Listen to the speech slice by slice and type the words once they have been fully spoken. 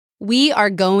We are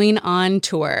going on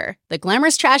tour. The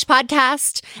Glamorous Trash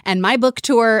podcast and my book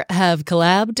tour have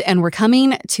collabed, and we're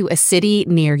coming to a city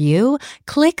near you.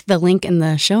 Click the link in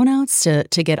the show notes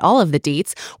to get all of the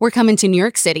deets. We're coming to New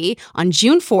York City on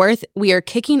June 4th. We are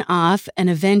kicking off an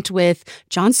event with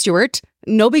Jon Stewart.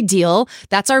 No big deal.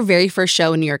 That's our very first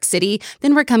show in New York City.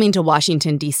 Then we're coming to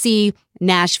Washington, D.C.,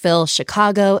 Nashville,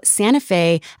 Chicago, Santa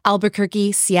Fe,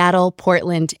 Albuquerque, Seattle,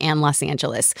 Portland, and Los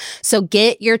Angeles. So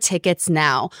get your tickets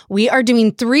now. We are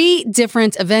doing 3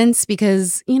 different events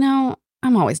because,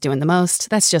 I'm always doing the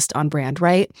most. That's just on brand,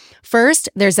 right? First,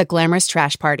 there's a Glamorous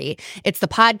Trash Party. It's the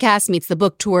podcast meets the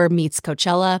book tour meets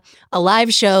Coachella, a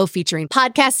live show featuring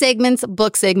podcast segments,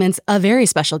 book segments, a very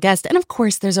special guest, and of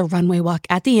course, there's a runway walk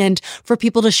at the end for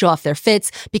people to show off their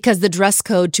fits because the dress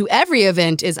code to every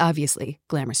event is obviously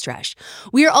Glamorous Trash.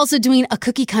 We are also doing a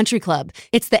cookie country club.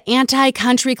 It's the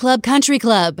anti-country club country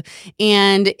club,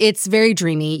 and it's very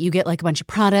dreamy. You get like a bunch of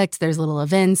products, there's little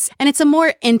events, and it's a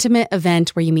more intimate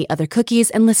event where you meet other cookies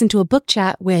and listen to a book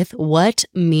chat with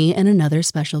me and another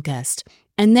special guest.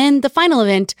 And then the final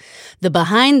event, the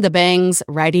Behind the Bangs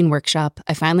writing workshop.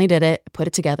 I finally did it,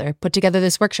 put together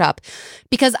this workshop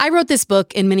because I wrote this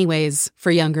book in many ways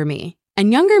for younger me.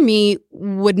 And younger me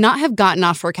would not have gotten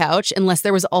off her couch unless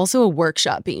there was also a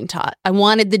workshop being taught. I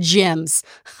wanted the gyms.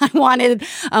 I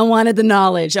wanted the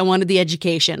knowledge. I wanted the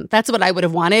education. That's what I would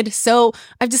have wanted. So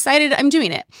I've decided I'm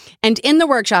doing it. And in the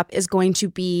workshop is going to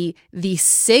be the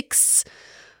 6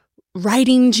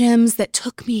 writing gems that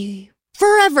took me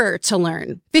forever to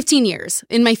learn. 15 years.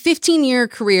 In my 15-year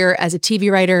career as a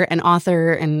TV writer and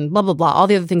author and blah, blah, blah, all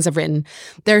the other things I've written,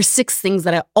 there are 6 things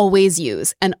that I always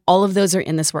use, and all of those are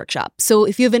in this workshop. So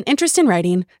if you have an interest in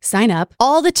writing, sign up.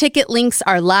 All the ticket links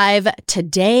are live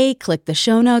today. Click the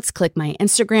show notes, click my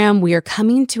Instagram. We are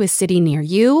coming to a city near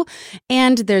you,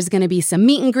 and there's going to be some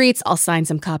meet and greets. I'll sign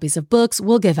some copies of books.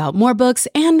 We'll give out more books,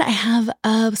 and I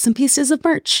have some pieces of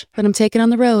merch that I'm taking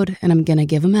on the road, and I'm going to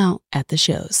give them out at the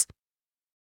shows.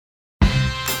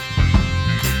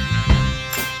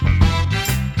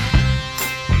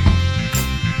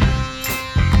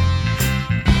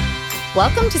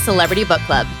 Welcome to Celebrity Book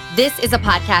Club. This is a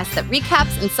podcast that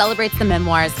recaps and celebrates the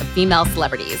memoirs of female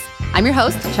celebrities. I'm your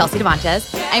host, Chelsea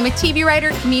Devontes. I'm a TV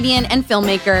writer, comedian, and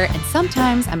filmmaker, and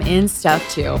sometimes I'm in stuff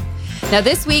too. Now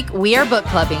this week, we are book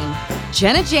clubbing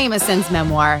Jenna Jameson's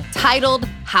memoir titled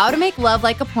How to Make Love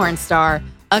Like a Porn Star,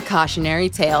 A Cautionary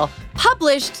Tale,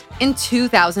 published in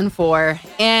 2004,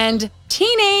 and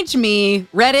teenage me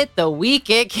read it the week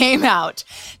it came out.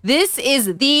 This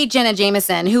is the Jenna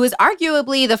Jameson, who is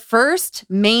arguably the first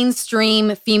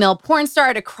mainstream female porn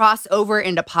star to cross over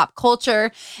into pop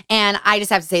culture. And I just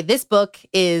have to say, this book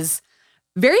is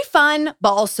very fun,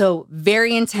 but also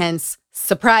very intense,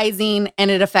 surprising, and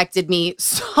it affected me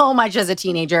so much as a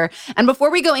teenager. And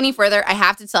before we go any further, I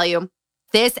have to tell you,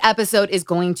 this episode is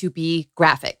going to be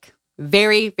graphic.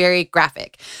 Very, very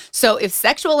graphic. So if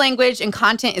sexual language and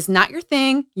content is not your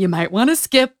thing, you might want to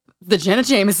skip the Jenna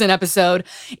Jameson episode.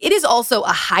 It is also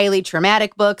a highly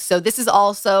traumatic book. So this is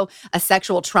also a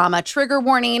sexual trauma trigger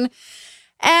warning.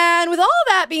 And with all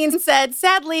that being said,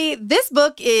 sadly, this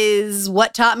book is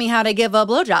what taught me how to give a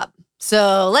blowjob.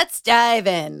 So let's dive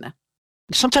in.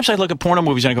 Sometimes I look at porno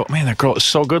movies and I go, man, that girl is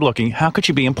so good looking. How could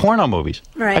she be in porno movies?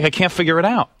 Right. Like, I can't figure it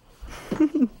out.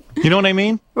 You know what I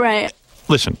mean? Right.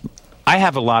 Listen, I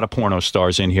have a lot of porno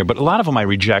stars in here, but a lot of them I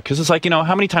reject because it's like,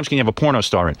 how many times can you have a porno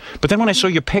star in? But then when I saw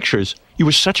your pictures, you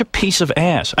were such a piece of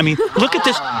ass. I mean, look at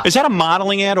this. Is that a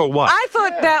modeling ad or what? I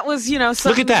thought that was,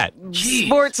 some look at that.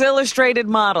 Sports Illustrated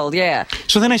model, yeah.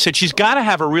 So then I said, she's got to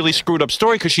have a really screwed up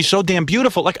story because she's so damn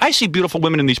beautiful. Like, I see beautiful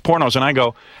women in these pornos, and I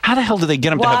go, how the hell do they get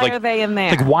them to have, Why are they in there?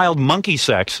 like wild monkey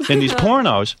sex in these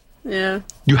pornos? Yeah.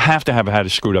 You have to have had a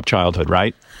screwed up childhood,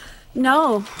 right?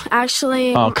 No,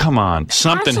 actually. Oh, come on.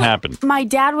 Something happened. My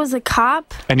dad was a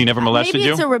cop. And he never molested you?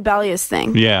 Maybe it's a rebellious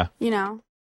thing. Yeah.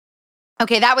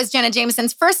 Okay, that was Jenna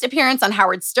Jameson's first appearance on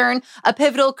Howard Stern, a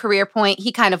pivotal career point.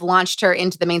 He kind of launched her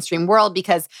into the mainstream world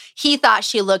because he thought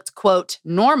she looked, quote,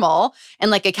 normal and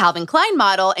like a Calvin Klein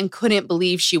model and couldn't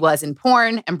believe she was in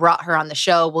porn and brought her on the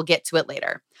show. We'll get to it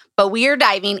later. But we are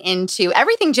diving into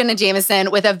everything Jenna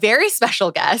Jameson with a very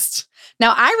special guest.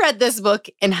 Now, I read this book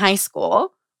in high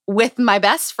school with my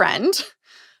best friend,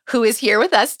 who is here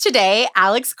with us today,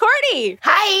 Alex Corti.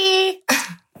 Hi.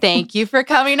 Thank you for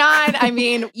coming on. I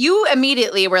mean, you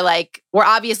immediately were like, we're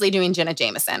obviously doing Jenna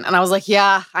Jameson. And I was like,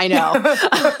 yeah, I know.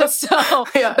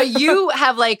 But you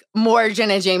have like more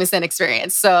Jenna Jameson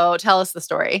experience. So tell us the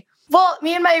story. Well,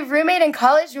 me and my roommate in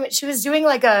college, she was doing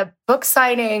like a book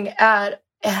signing at,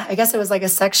 I guess it was like a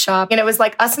sex shop. And it was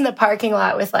like us in the parking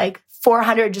lot with like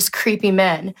 400 just creepy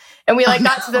men. And we like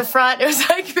got to the front. It was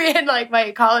like me and like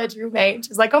my college roommate. She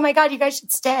was like, oh my God, you guys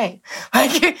should stay.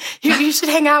 Like you should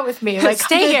hang out with me. Like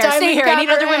stay here. I need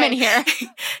other women here.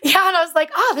 Yeah. And I was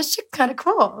like, oh, this chick's kind of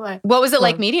cool. Like, what was it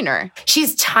like meeting her?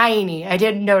 She's tiny. I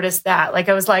didn't notice that. Like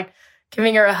I was like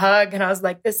giving her a hug and I was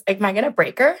like, am I going to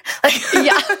break her? Like,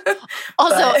 yeah.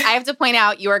 Also, I have to point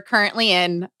out you are currently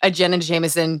in a Jenna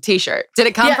Jameson t-shirt. Did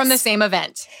it come from the same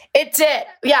event? It did.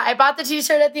 Yeah, I bought the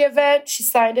t-shirt at the event. She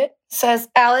signed it. Says,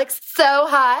 Alex, so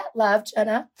hot. Love,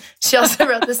 Jenna. She also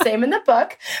wrote the same in the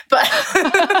book. But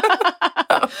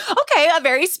okay, a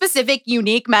very specific,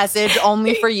 unique message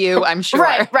only for you, I'm sure.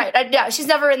 Right. Yeah, she's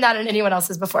never written that in anyone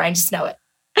else's before. I just know it.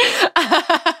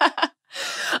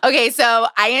 Okay, so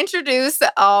I introduce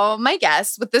all my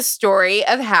guests with the story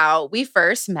of how we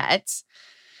first met.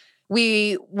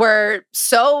 We were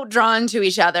so drawn to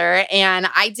each other, and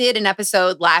I did an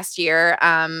episode last year.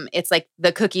 It's like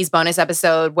the cookies bonus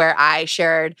episode where I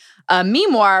shared a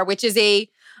memoir, which is a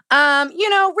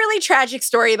really tragic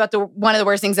story about one of the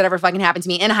worst things that ever fucking happened to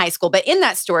me in high school. But in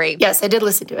that story, yes, I did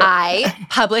listen to it. I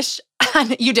published.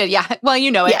 You did, yeah. Well, you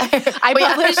know it. Yeah. I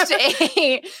published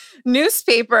a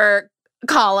newspaper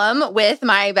column with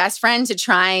my best friend to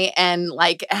try and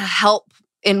like help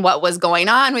in what was going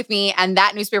on with me. And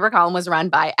that newspaper column was run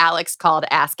by Alex called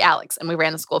Ask Alex. And we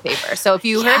ran the school paper. So if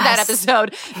you heard that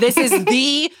episode, this is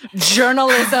the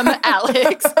journalism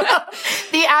Alex.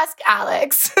 The Ask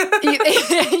Alex.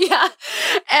 Yeah.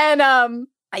 And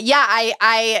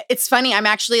it's funny. I'm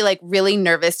actually like really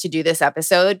nervous to do this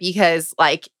episode because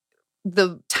like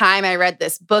the time I read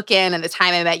this book in and the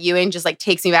time I met you in just like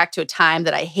takes me back to a time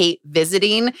that I hate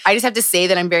visiting. I just have to say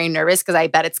that I'm very nervous because I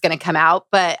bet it's going to come out.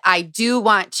 But I do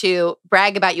want to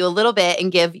brag about you a little bit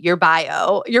and give your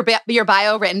bio, your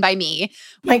bio written by me.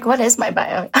 Like, what is my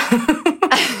bio?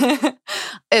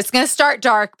 It's going to start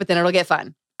dark, but then it'll get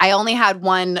fun. I only had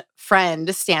one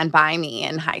friend stand by me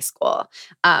in high school.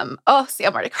 I'm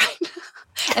already crying.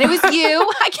 And it was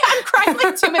you. I'm crying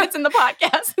like 2 minutes in the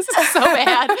podcast. This is so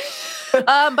bad.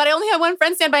 But I only had one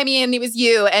friend stand by me, and it was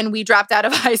you. And we dropped out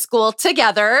of high school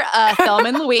together. Thelma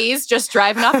and Louise, just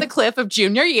driving off the cliff of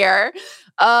junior year.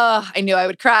 I knew I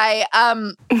would cry.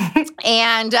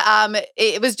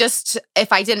 It was just,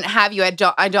 if I didn't have you,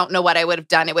 I don't know what I would have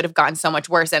done. It would have gone so much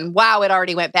worse. And wow, it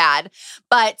already went bad.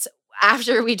 But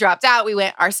after we dropped out, we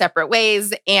went our separate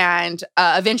ways and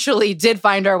eventually did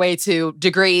find our way to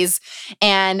degrees.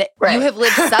 And you have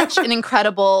lived such an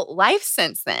incredible life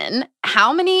since then.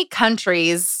 How many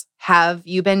countries have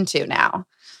you been to now?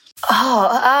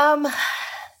 I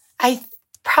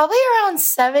probably around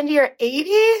 70 or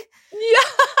 80. Yeah.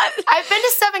 I've been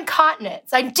to 7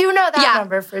 continents. I do know that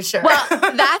number for sure. Well,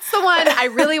 that's the one I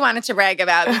really wanted to brag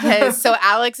about because so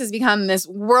Alex has become this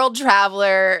world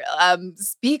traveler,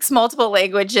 speaks multiple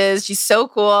languages. She's so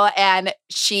cool. And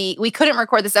we couldn't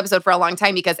record this episode for a long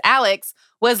time because Alex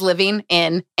was living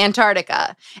in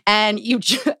Antarctica. And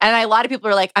a lot of people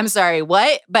are like, I'm sorry,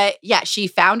 what? But yeah, she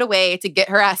found a way to get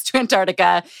her ass to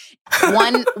Antarctica.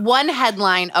 One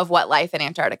headline of what life in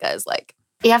Antarctica is like.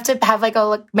 You have to have like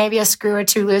maybe a screw or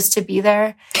two loose to be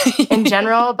there in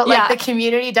general. But like the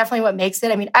community, definitely what makes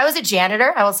it. I mean, I was a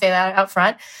janitor. I will say that out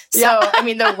front. So, I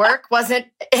mean, the work wasn't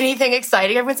anything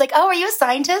exciting. Everyone's like, oh, are you a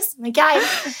scientist? I'm like, yeah,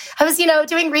 I was,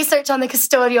 doing research on the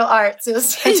custodial arts. It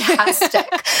was fantastic.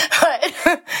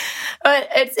 But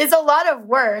it's a lot of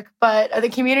work, but the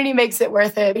community makes it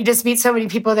worth it. You just meet so many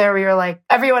people there where you're like,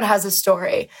 everyone has a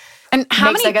story. And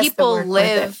how many people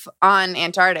live on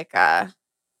Antarctica?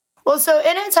 Well, so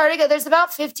in Antarctica, there's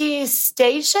about 50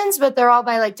 stations, but they're all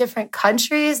by like different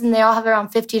countries, and they all have around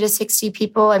 50 to 60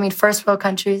 people. I mean, first world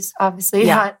countries, obviously,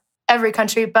 not every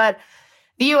country, but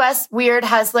the U.S., weird,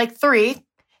 has like 3,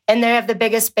 and they have the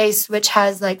biggest base, which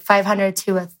has like 500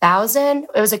 to 1,000.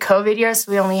 It was a COVID year,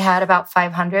 so we only had about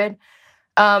 500.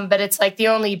 But it's like the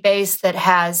only base that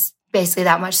has basically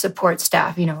that much support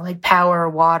staff, like power,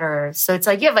 water. So it's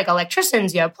like you have like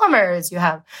electricians, you have plumbers, you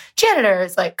have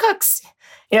janitors, like cooks.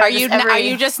 Are you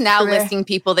just now listing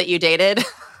people that you dated?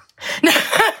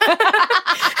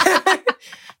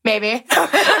 Maybe.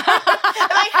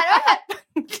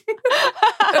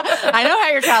 I know how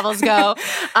your travels go.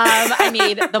 I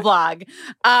need the blog.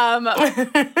 I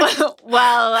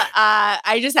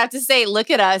just have to say, look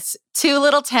at us, 2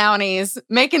 little townies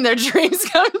making their dreams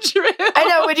come true. I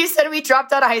know. When you said we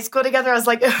dropped out of high school together, I was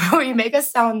like, oh, you make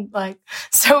us sound like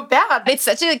so bad. It's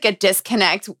such a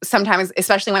disconnect sometimes,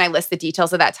 especially when I list the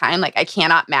details of that time. Like, I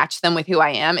cannot match them with who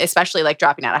I am, especially like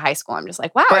dropping out of high school. I'm just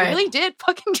like, wow, I really did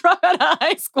fucking drop out of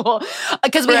high school.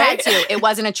 Because we had to. It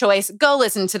wasn't a choice. Go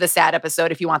listen to the sad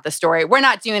episode if you want the story story. We're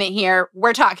not doing it here.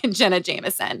 We're talking Jenna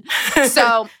Jameson.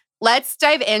 So let's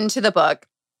dive into the book.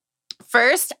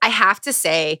 First, I have to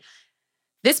say,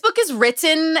 this book is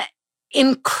written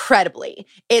incredibly.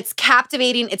 It's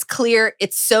captivating. It's clear.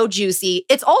 It's so juicy.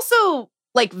 It's also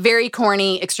like very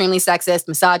corny, extremely sexist,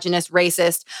 misogynist,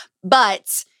 racist.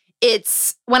 But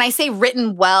it's, when I say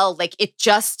written well, like it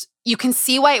just, you can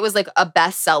see why it was like a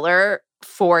bestseller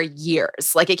for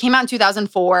years. Like it came out in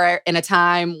 2004 in a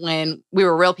time when we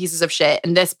were real pieces of shit.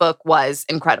 And this book was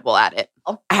incredible at it.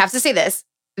 I have to say this,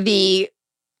 the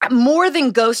more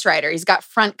than ghostwriter, he's got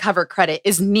front cover credit,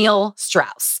 is Neil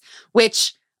Strauss,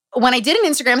 which when I did an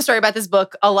Instagram story about this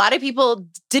book, a lot of people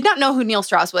did not know who Neil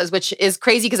Strauss was, which is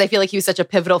crazy because I feel like he was such a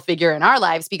pivotal figure in our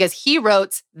lives because he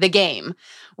wrote The Game,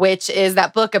 which is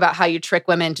that book about how you trick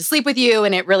women to sleep with you.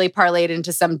 And it really parlayed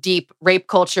into some deep rape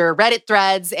culture Reddit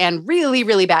threads and really,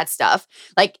 really bad stuff.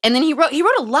 Like, and then he wrote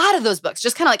a lot of those books,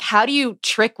 just kind of like, how do you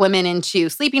trick women into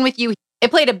sleeping with you? It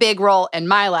played a big role in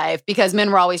my life because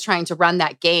men were always trying to run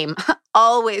that game,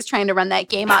 always trying to run that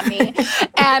game on me.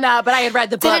 And but I had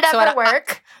read the book. Did it ever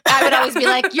work? I would always be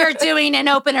like, you're doing an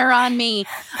opener on me.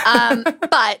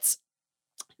 But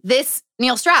this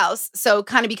Neil Strauss, so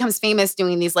kind of becomes famous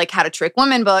doing these like how to trick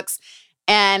women books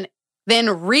and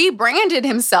then rebranded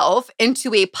himself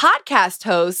into a podcast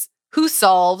host who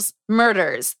solves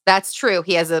murders. That's true.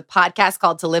 He has a podcast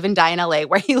called To Live and Die in LA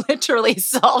where he literally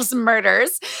solves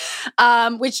murders,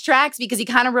 which tracks because he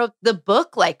kind of wrote the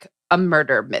book like a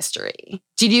murder mystery.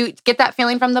 Did you get that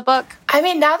feeling from the book? I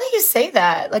mean, now that you say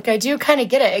that, like I do kind of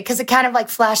get it because it kind of like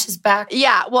flashes back.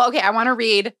 Yeah. Well, okay. I want to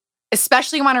read,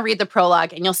 especially want to read the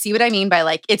prologue and you'll see what I mean by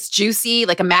like, it's juicy.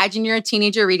 Like imagine you're a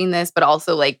teenager reading this, but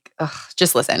also like,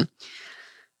 just listen.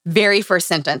 Very first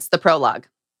sentence, the prologue.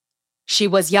 She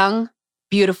was young,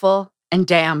 beautiful, and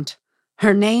damned.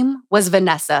 Her name was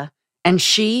Vanessa, and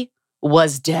she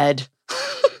was dead.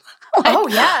 Oh,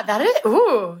 yeah, that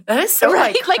is so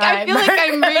right. like I feel like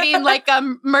I'm reading like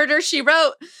a Murder, She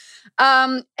Wrote.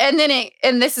 And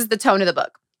this is the tone of the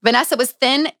book. Vanessa was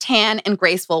thin, tan, and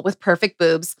graceful with perfect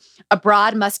boobs, a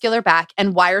broad, muscular back,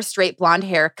 and wire-straight blonde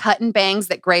hair cut in bangs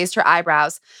that grazed her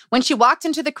eyebrows. When she walked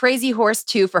into the Crazy Horse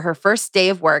 2 for her first day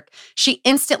of work, she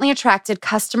instantly attracted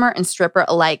customer and stripper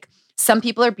alike. Some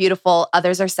people are beautiful,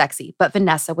 others are sexy, but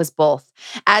Vanessa was both.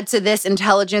 Add to this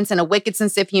intelligence and a wicked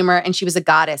sense of humor, and she was a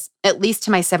goddess, at least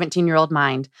to my 17-year-old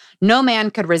mind. No man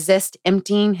could resist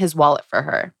emptying his wallet for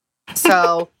her.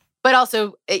 So... But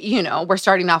also, you know, we're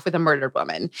starting off with a murdered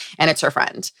woman and it's her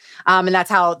friend. And that's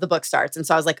how the book starts. And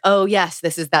so I was like, oh, yes,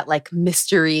 this is that like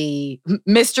mystery,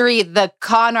 the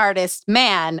con artist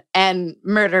man and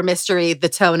murder mystery, the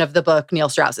tone of the book Neil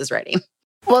Strauss is writing.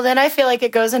 Well, then I feel like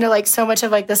it goes into like so much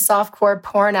of like the softcore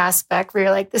porn aspect where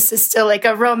you're like, this is still like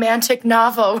a romantic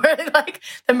novel where like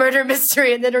the murder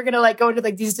mystery. And then we're going to like go into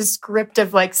like these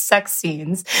descriptive like sex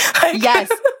scenes. Like,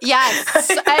 yes.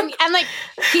 and like,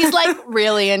 he's like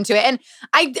really into it. And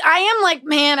I am like,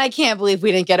 man, I can't believe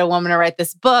we didn't get a woman to write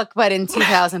this book. But in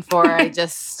 2004,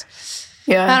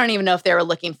 I don't even know if they were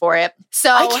looking for it.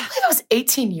 So I can't believe it was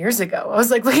 18 years ago. I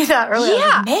was like looking at that earlier.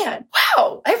 Yeah. Like, man,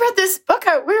 wow. I read this book.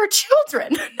 We were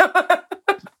children.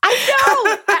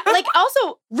 I know. Like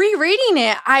also rereading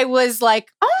it, I was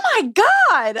like, oh my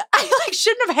God, I like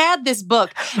shouldn't have had this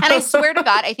book. And I swear to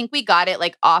God, I think we got it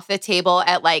like off the table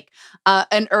at like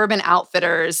an Urban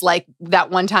Outfitters, like that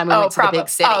one time we went to the big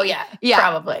city. Oh yeah.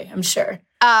 Probably. I'm sure.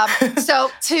 So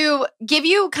to give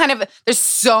you kind of, there's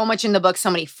so much in the book,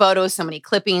 so many photos, so many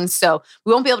clippings. So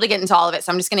we won't be able to get into all of it.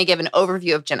 So I'm just going to give an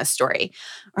overview of Jenna's story.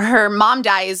 Her mom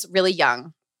dies really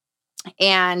young.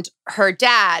 And her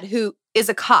dad, who is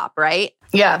a cop, right?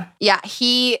 Yeah. Yeah.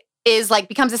 He is like,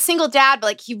 becomes a single dad, but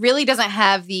like he really doesn't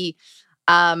have the,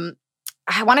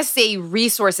 I want to say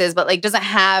resources, but like doesn't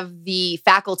have the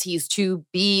faculties to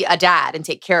be a dad and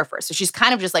take care of her. So she's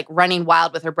kind of just like running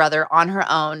wild with her brother on her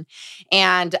own.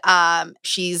 And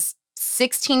she's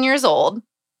 16 years old.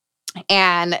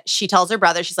 And she tells her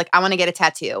brother, she's like, I want to get a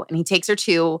tattoo. And he takes her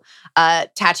to a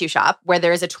tattoo shop where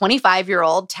there is a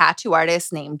 25-year-old tattoo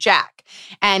artist named Jack.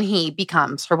 And he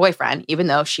becomes her boyfriend, even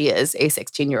though she is a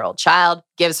 16-year-old child,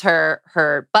 gives her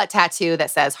her butt tattoo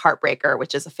that says Heartbreaker,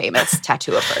 which is a famous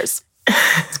tattoo of hers.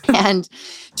 And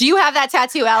do you have that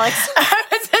tattoo, Alex? I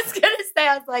was just going to say,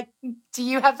 I was like, do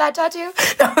you have that tattoo?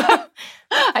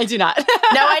 I do not.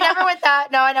 No, I never went that.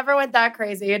 No, I never went that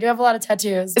crazy. I do have a lot of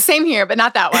tattoos. Same here, but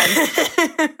not that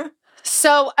one.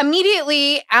 So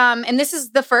immediately, and this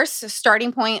is the first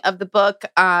starting point of the book,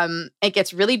 it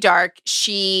gets really dark.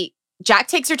 Jack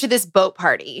takes her to this boat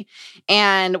party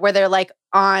and where they're like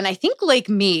on, I think, Lake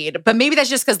Mead, but maybe that's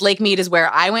just because Lake Mead is where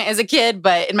I went as a kid.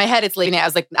 But in my head, it's Lake Mead. I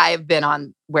was like, I've been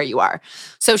on where you are.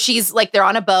 So she's like, they're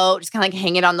on a boat, just kind of like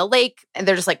hanging on the lake, and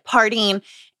they're just like partying.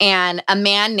 And a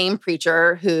man named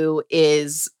Preacher, who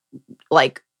is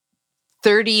like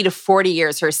 30 to 40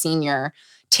 years her senior,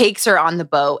 takes her on the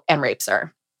boat and rapes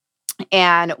her.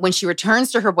 And when she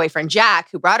returns to her boyfriend,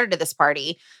 Jack, who brought her to this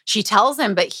party, she tells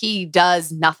him, but he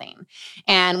does nothing.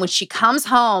 And when she comes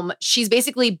home, she's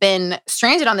basically been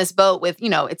stranded on this boat with,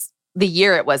 it's the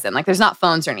year it was in. Like, there's not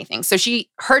phones or anything. So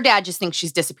her dad just thinks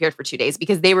she's disappeared for 2 days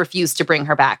because they refused to bring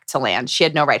her back to land. She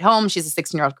had no ride home. She's a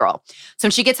 16-year-old girl. So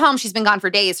when she gets home, she's been gone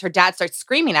for days. Her dad starts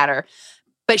screaming at her.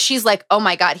 But she's like, oh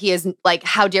my God, he is like,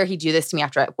 how dare he do this to me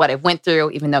after what I went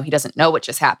through, even though he doesn't know what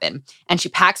just happened. And she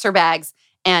packs her bags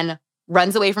and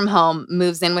runs away from home,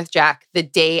 moves in with Jack the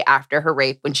day after her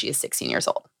rape when she is 16 years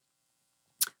old.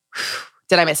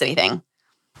 Did I miss anything?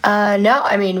 No,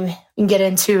 I mean, we can get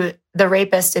into the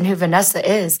rapist and who Vanessa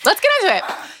is. Let's get into it.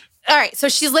 All right, so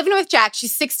she's living with Jack.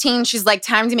 She's 16. She's like,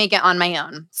 time to make it on my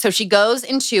own. So she goes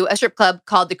into a strip club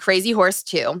called the Crazy Horse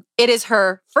 2. It is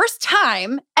her first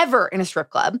time ever in a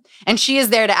strip club, and she is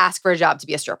there to ask for a job to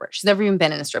be a stripper. She's never even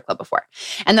been in a strip club before.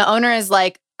 And the owner is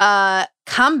like,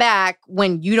 come back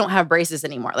when you don't have braces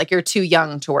anymore. Like, you're too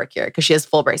young to work here, because she has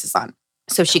full braces on.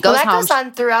 So she goes home. That goes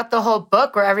on throughout the whole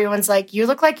book, where everyone's like, you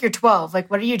look like you're 12. Like,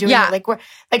 what are you doing? Yeah. Like,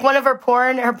 one of her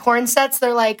porn sets,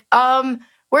 they're like,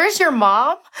 where's your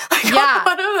mom? Like,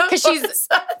 yeah, because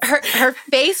her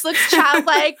face looks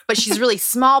childlike, but she's really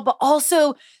small. But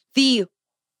also the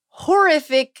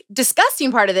horrific,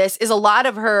 disgusting part of this is a lot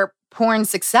of her porn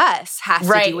success has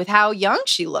to do with how young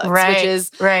she looks, which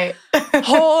is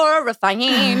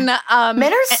horrifying. Men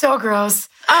are so gross.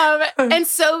 And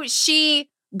so she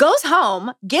goes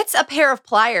home, gets a pair of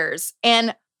pliers,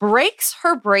 and breaks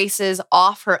her braces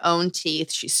off her own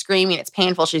teeth. She's screaming. It's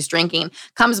painful. She's drinking.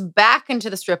 Comes back into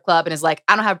the strip club and is like,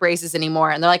 I don't have braces anymore.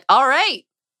 And they're like, all right,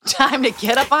 time to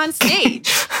get up on stage.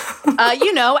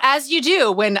 As you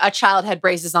do when a child had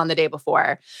braces on the day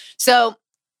before. So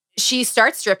she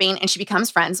starts stripping, and she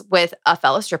becomes friends with a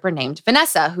fellow stripper named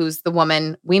Vanessa, who's the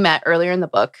woman we met earlier in the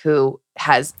book who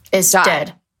is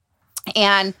dead.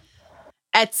 And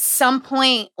at some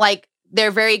point, like,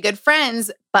 they're very good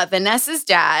friends, but Vanessa's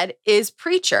dad is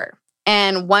Preacher.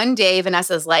 And one day,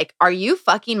 Vanessa's like, are you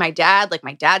fucking my dad? Like,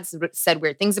 my dad said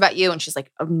weird things about you. And she's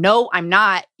like, oh, no, I'm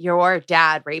not. Your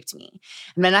dad raped me.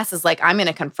 And Vanessa's like, I'm going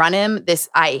to confront him.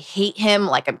 I hate him.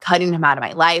 Like, I'm cutting him out of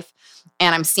my life.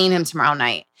 And I'm seeing him tomorrow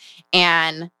night.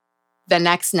 And the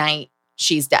next night,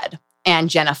 she's dead. And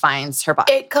Jenna finds her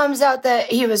body. It comes out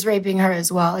that he was raping her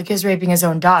as well. Like, he was raping his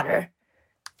own daughter.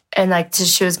 And, like,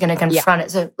 she was going to confront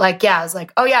it. So, like, I was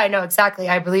like, oh, yeah, I know exactly.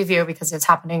 I believe you because it's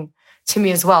happening to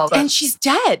me as well. But. And she's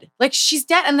dead. Like, she's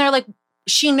dead. And they're like,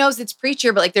 she knows it's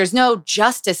Preacher, but, like, there's no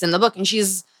justice in the book. And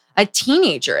she's a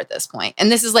teenager at this point.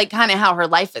 And this is, like, kind of how her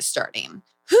life is starting.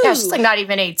 Yeah, she's, like, not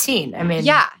even 18. I mean.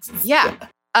 Yeah.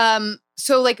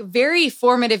 So, like, very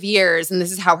formative years. And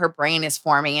this is how her brain is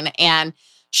forming. And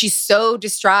she's so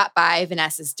distraught by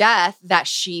Vanessa's death that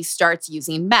she starts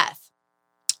using meth,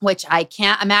 which I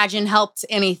can't imagine helped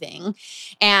anything.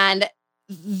 And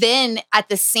then at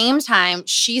the same time,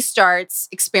 she starts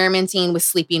experimenting with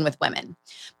sleeping with women.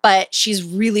 But she's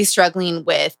really struggling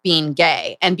with being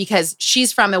gay. And because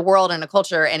she's from a world and a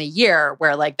culture and a year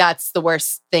where, like, that's the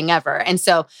worst thing ever. And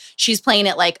so she's playing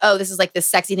it like, oh, this is like this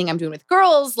sexy thing I'm doing with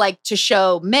girls, like, to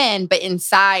show men, but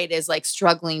inside is, like,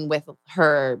 struggling with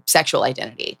her sexual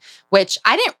identity, which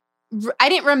I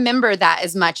didn't remember that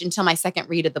as much until my second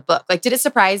read of the book. Like, did it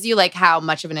surprise you, like, how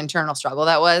much of an internal struggle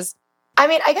that was? I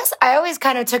mean, I guess I always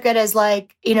kind of took it as,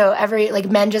 like,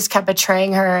 men just kept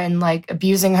betraying her and, like,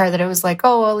 abusing her, that it was like,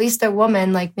 oh, well, at least a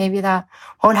woman, like, maybe that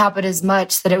won't happen as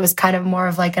much, that it was kind of more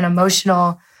of, like, an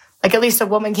emotional, like, at least a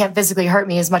woman can't physically hurt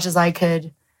me as much as I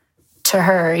could to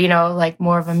her, like,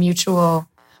 more of a mutual.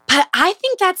 But I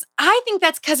think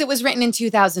that's because it was written in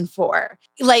 2004.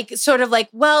 Like, sort of like,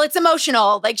 well, it's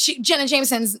emotional. Like, Jenna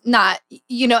Jameson's not,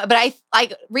 but I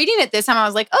like reading it this time, I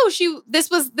was like, oh, this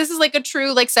is like a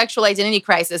true, like, sexual identity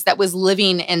crisis that was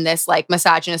living in this, like,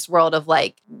 misogynist world of,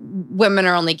 like, women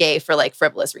are only gay for, like,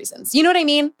 frivolous reasons. You know what I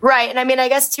mean? Right. And I mean, I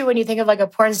guess too, when you think of, like, a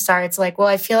porn star, it's like, well,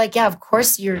 I feel like, yeah, of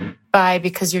course you're bi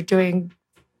because you're doing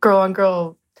girl on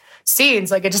girl scenes.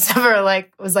 Like, it just never,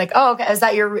 like, was like, oh, okay, is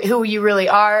that who you really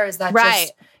are? Is that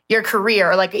just your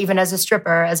career? Or, like, even as a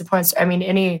stripper, as a porn star, I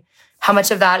mean, how much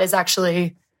of that is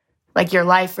actually, like, your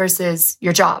life versus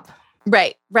your job?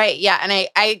 Right. Yeah. And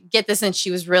I get this, and she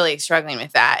was really struggling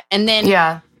with that. And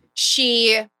then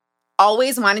she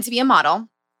always wanted to be a model.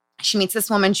 she meets this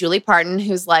woman, Julie Parton,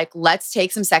 who's like, let's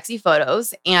take some sexy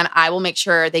photos and I will make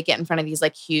sure they get in front of these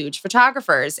like huge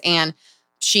photographers. And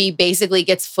she basically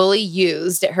gets fully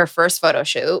used at her first photo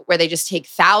shoot where they just take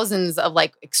thousands of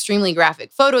like extremely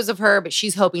graphic photos of her, but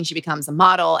she's hoping she becomes a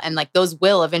model. And like those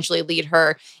will eventually lead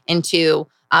her into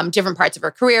different parts of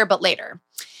her career, but later.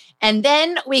 And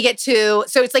then we get to,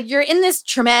 so it's like you're in this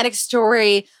traumatic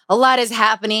story, a lot is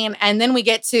happening, and then we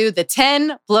get to the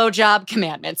 10 blowjob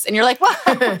commandments. And you're like, wow.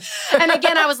 And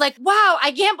again, I was like, wow,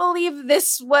 I can't believe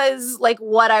this was like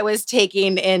what I was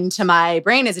taking into my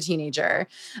brain as a teenager.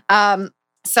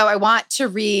 So I want to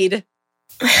read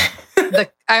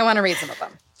some of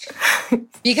them.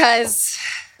 Because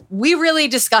we really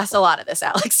discussed a lot of this,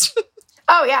 Alex.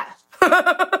 Oh, yeah.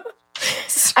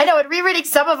 I know, and rereading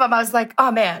some of them, I was like,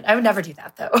 oh man, I would never do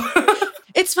that though.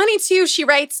 It's funny too, she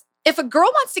writes, if a girl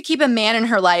wants to keep a man in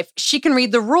her life, she can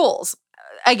read the rules.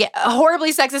 Again, a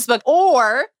horribly sexist book,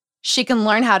 or she can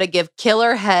learn how to give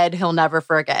killer head he'll never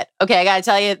forget. Okay, I gotta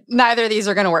tell you, neither of these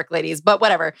are gonna work, ladies, but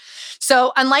whatever.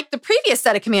 So unlike the previous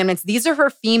set of commandments, these are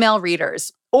for female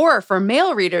readers. Or for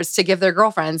male readers to give their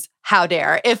girlfriends, how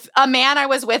dare. If a man I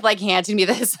was with like handed me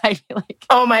this, I'd be like,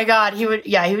 oh my God, he would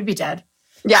be dead.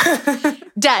 Yeah,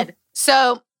 dead.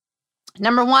 So,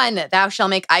 number 1, thou shall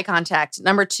make eye contact.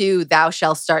 Number 2, thou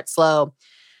shall start slow.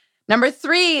 Number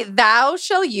 3, thou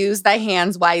shall use thy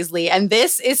hands wisely. And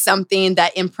this is something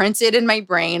that imprinted in my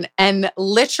brain and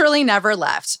literally never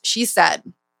left. She said,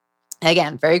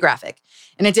 again, very graphic.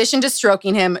 In addition to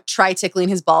stroking him, try tickling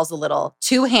his balls a little.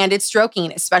 2-handed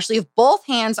stroking, especially if both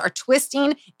hands are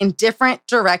twisting in different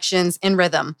directions in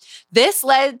rhythm. This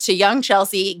led to young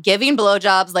Chelsea giving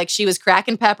blowjobs like she was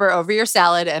cracking pepper over your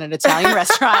salad at an Italian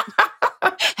restaurant.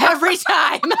 Every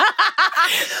time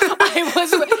I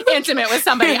was intimate with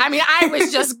somebody. I mean, I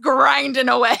was just grinding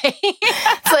away.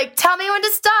 It's like, tell me when to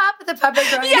stop with the pepper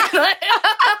grinding. Yeah.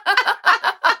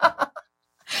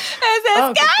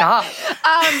 Oh, God.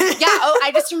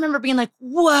 I just remember being like,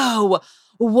 whoa,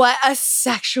 what a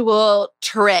sexual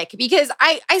trick. Because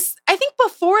I think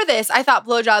before this, I thought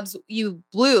blowjobs you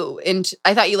blew into,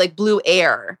 I thought you like blew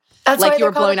air. That's like why you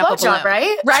were blowing up a balloon.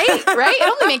 Right? Right?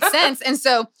 It only makes sense. And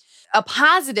so a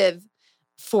positive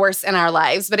force in our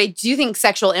lives, but I do think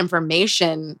sexual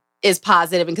information is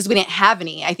positive. And because we didn't have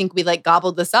any, I think we like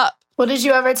gobbled this up. Well, did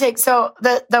you ever take, so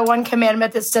the one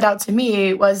commandment that stood out to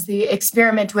me was the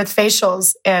experiment with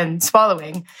facials and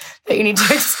swallowing, that you need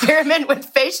to experiment with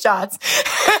face shots.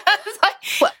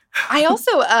 Well, I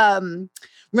also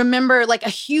remember like a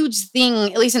huge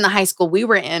thing, at least in the high school we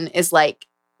were in, is like,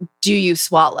 do you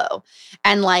swallow?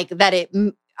 And like that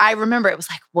I remember it was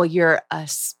like, well, you're a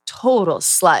total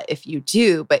slut if you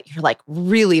do, but you're like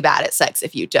really bad at sex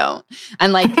if you don't.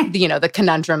 And like, the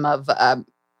conundrum of,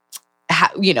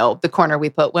 the corner we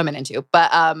put women into.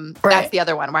 But That's the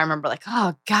other one where I remember like,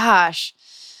 oh gosh.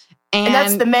 And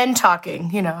that's the men talking,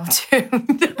 too.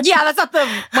 Yeah, that's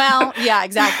not yeah,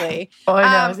 exactly. Oh,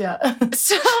 I know, yeah.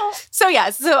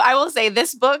 So I will say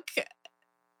this book,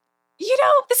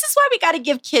 this is why we got to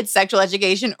give kids sexual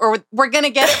education, or we're going to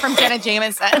get it from Jenna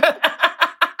Jameson.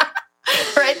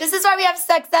 Right? This is why we have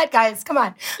sex ed, guys. Come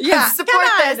on. Yeah. Support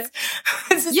this.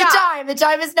 This is the time. The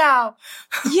time is now.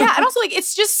 Yeah. And also, like,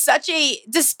 it's just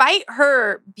despite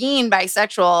her being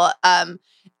bisexual,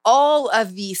 all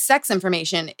of the sex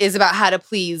information is about how to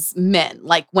please men,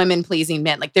 like women pleasing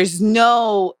men. Like, there's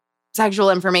no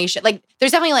sexual information. Like,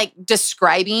 there's definitely, like,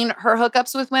 describing her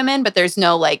hookups with women, but there's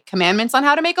no, like, commandments on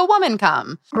how to make a woman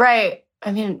come. Right.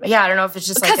 I mean, yeah, I don't know if it's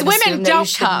just because women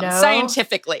don't come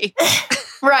scientifically.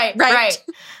 Right.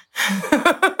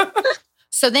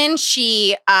 So then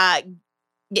she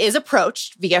is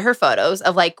approached via her photos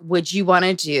of like, would you want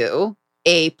to do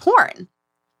a porn?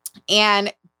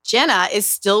 And Jenna is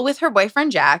still with her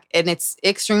boyfriend, Jack, and it's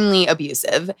extremely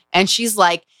abusive. And she's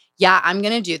like, yeah, I'm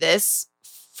going to do this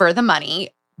for the money,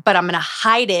 but I'm going to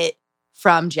hide it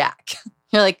from Jack.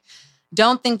 You're like,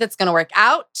 don't think that's going to work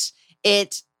out.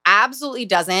 It absolutely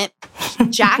doesn't.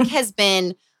 Jack has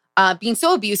been being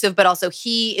so abusive, but also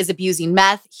he is abusing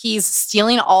meth. He's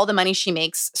stealing all the money she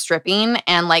makes stripping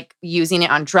and like using it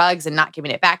on drugs and not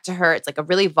giving it back to her. It's like a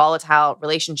really volatile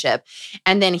relationship.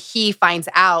 And then he finds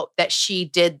out that she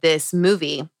did this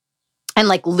movie and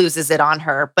like loses it on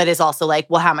her, but is also like,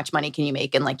 well, how much money can you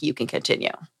make? And like, you can continue.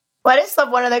 Well, I just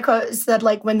love one of the quotes that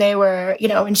like when they were,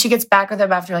 when she gets back with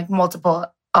him after like multiple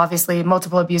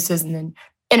abuses and then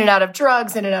in and out of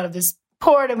drugs, in and out of this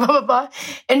porn and blah, blah, blah.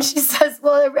 And she says,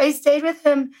 well, I stayed with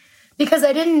him because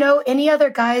I didn't know any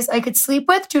other guys I could sleep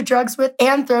with, do drugs with,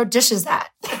 and throw dishes at.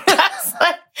 That's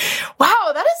like,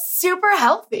 wow, that is super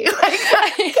healthy. Like,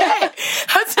 okay.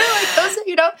 Those are,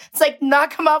 it's like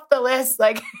knock them off the list.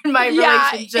 Like in my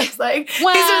relationships, like these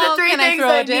are the three things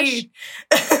I need.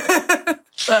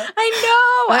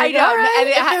 I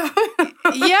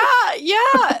know.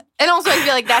 Yeah. And also I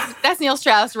feel like that's Neil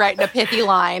Strauss writing a pithy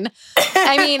line.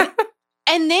 I mean,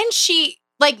 and then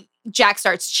Jack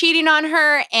starts cheating on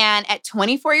her, and at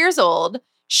 24 years old,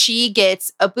 she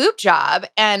gets a boob job,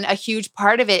 and a huge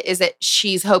part of it is that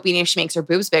she's hoping if she makes her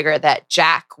boobs bigger that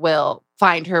Jack will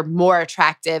find her more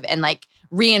attractive and like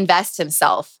reinvest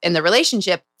himself in the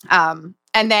relationship. And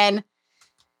then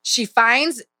she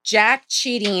finds Jack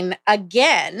cheating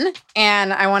again,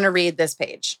 and I want to read this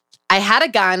page. I had a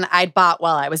gun I'd bought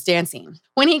while I was dancing.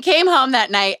 When he came home that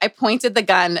night, I pointed the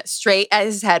gun straight at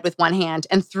his head with one hand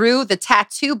and threw the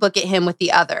tattoo book at him with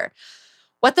the other.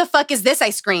 What the fuck is this? I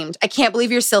screamed. I can't believe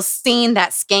you're still seeing that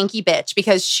skanky bitch,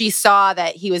 because she saw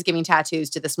that he was giving tattoos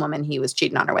to this woman he was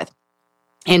cheating on her with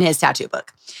in his tattoo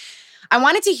book. I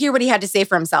wanted to hear what he had to say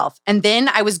for himself, and then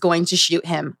I was going to shoot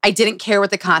him. I didn't care what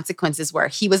the consequences were.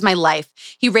 He was my life.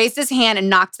 He raised his hand and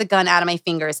knocked the gun out of my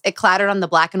fingers. It clattered on the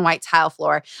black and white tile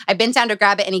floor. I bent down to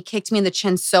grab it, and he kicked me in the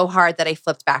chin so hard that I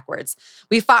flipped backwards.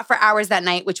 We fought for hours that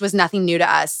night, which was nothing new to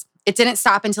us. It didn't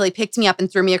stop until he picked me up and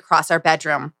threw me across our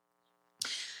bedroom.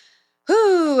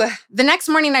 The next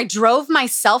morning, I drove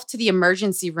myself to the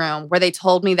emergency room where they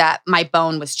told me that my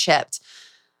bone was chipped.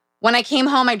 When I came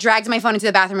home, I dragged my phone into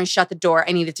the bathroom and shut the door.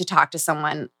 I needed to talk to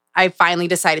someone. I finally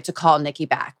decided to call Nikki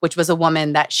back, which was a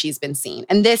woman that she's been seeing.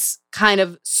 And this kind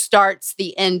of starts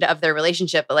the end of their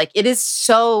relationship. But like, it is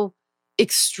so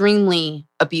extremely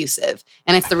abusive.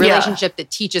 And it's the relationship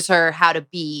that teaches her how to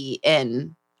be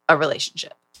in a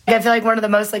relationship. I feel like one of the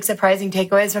most like surprising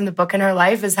takeaways from the book in her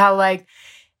life is how like,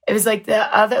 it was like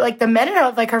the men in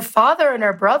her, like her father and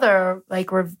her brother, like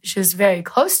she was very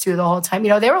close to the whole time. You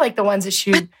know, they were like the ones that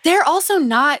she. But they're also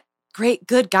not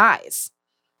good guys.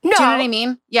 No, do you know what I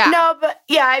mean? Yeah. No, but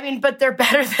I mean, but they're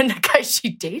better than the guy she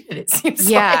dated. It seems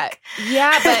like.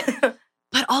 Yeah, but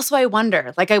also I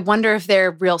wonder if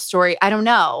they're real story. I don't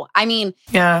know. I mean,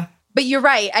 yeah. But you're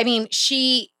right. I mean,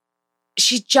 she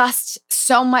just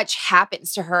so much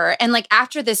happens to her, and like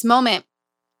after this moment,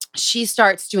 she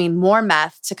starts doing more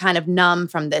meth to kind of numb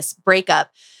from this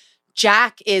breakup.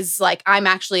 Jack is like, I'm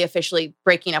actually officially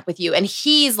breaking up with you. And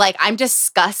he's like, I'm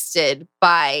disgusted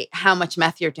by how much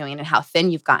meth you're doing and how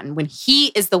thin you've gotten, when he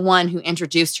is the one who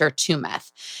introduced her to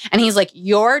meth. And he's like,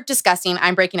 you're disgusting.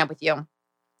 I'm breaking up with you.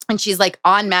 And she's like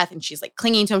on meth, and she's like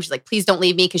clinging to him. She's like, please don't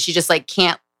leave me, because she just like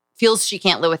feels she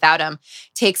can't live without him.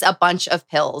 Takes a bunch of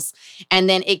pills. And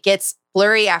then it gets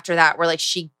blurry after that, where like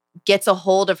she gets a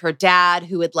hold of her dad,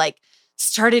 who had like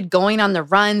started going on the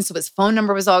run. So his phone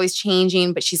number was always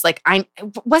changing. But she's like,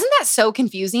 wasn't that so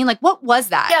confusing? Like, what was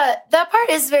that? Yeah, that part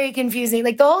is very confusing.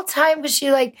 Like the whole time, but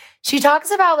she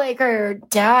talks about like her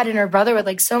dad and her brother with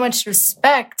like so much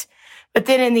respect. But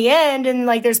then in the end, and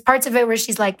like there's parts of it where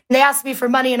she's like, they asked me for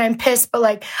money and I'm pissed, but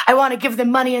like I want to give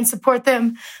them money and support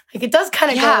them. Like it does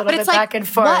kind of go a little bit back and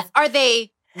forth. What are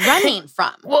they running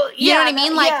from? Well, you know what I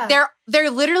mean? Like they're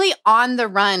literally on the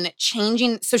run,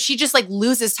 changing. So she just like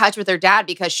loses touch with her dad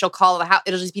because she'll call the house.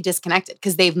 It'll just be disconnected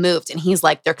because they've moved, and he's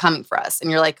like, they're coming for us. And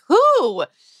you're like, who?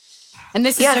 And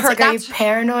this is her. Like, are you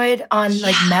paranoid on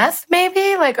like meth?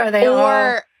 Maybe like, are they?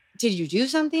 Or did you do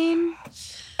something?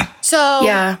 So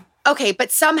yeah. Okay,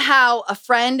 but somehow a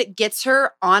friend gets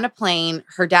her on a plane.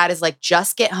 Her dad is like,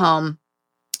 just get home.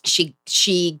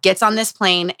 She gets on this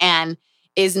plane and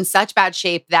is in such bad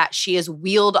shape that she is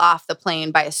wheeled off the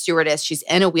plane by a stewardess. She's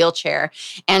in a wheelchair,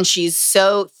 and she's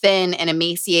so thin and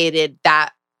emaciated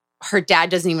that her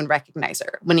dad doesn't even recognize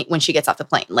her when she gets off the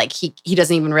plane. Like he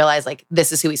doesn't even realize like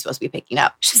this is who he's supposed to be picking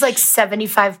up. She's like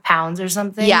 75 pounds or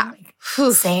something. Yeah. Like,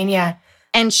 insane, yeah.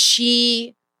 And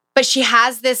she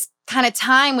has this kind of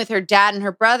time with her dad and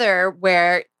her brother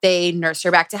where they nurse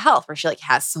her back to health, where she like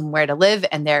has somewhere to live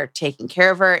and they're taking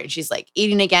care of her, and she's like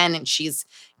eating again, and she's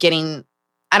getting,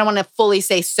 I don't want to fully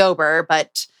say sober,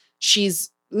 but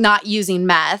she's not using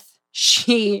meth.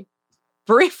 She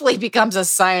briefly becomes a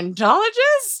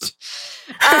Scientologist.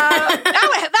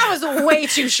 That was way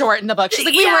too short in the book. She's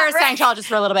like, we were a Scientologist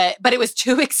for a little bit, but it was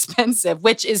too expensive,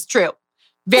 which is true.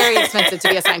 Very expensive to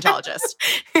be a Scientologist.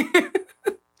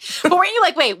 But weren't you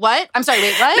like, wait, what? I'm sorry,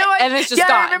 wait, what? No, and it's just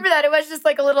gone. I remember that. It was just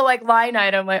like a little like line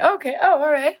item. Like, okay, all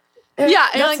right. Yeah.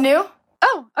 That's like, new?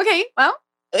 Oh, okay. Well,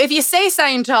 if you say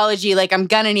Scientology, like I'm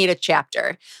going to need a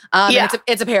chapter.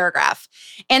 It's a paragraph.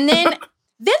 And then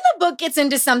the book gets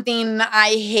into something I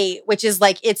hate, which is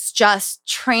like, it's just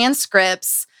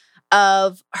transcripts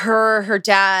of her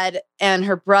dad, and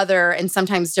her brother, and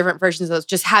sometimes different versions of those,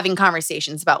 just having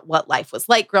conversations about what life was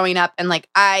like growing up. And like,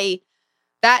 I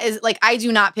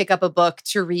do not pick up a book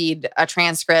to read a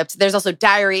transcript. There's also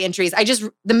diary entries.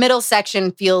 The middle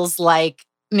section feels like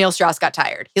Neil Strauss got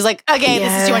tired. He's like, okay,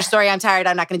 this is too much story. I'm tired.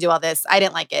 I'm not going to do all this. I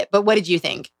didn't like it. But what did you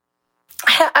think?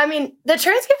 I mean, the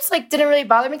transcripts like didn't really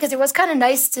bother me because it was kind of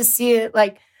nice to see it,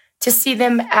 like to see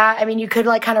them you could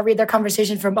like kind of read their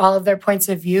conversation from all of their points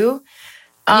of view.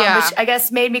 Which I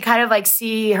guess made me kind of like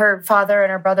see her father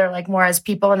and her brother like more as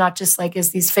people and not just like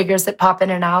as these figures that pop in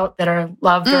and out that are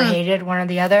loved or hated, one or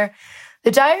the other.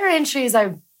 The diary entries,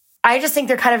 I just think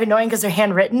they're kind of annoying because they're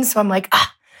handwritten. So I'm like,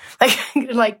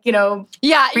 reading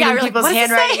people's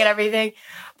handwriting and everything.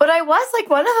 But I was like,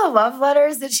 one of the love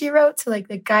letters that she wrote to like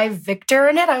the guy Victor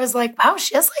in it, I was like, wow,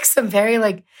 she has like some very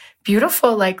like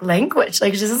beautiful like language.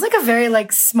 Like she has like a very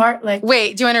like smart like.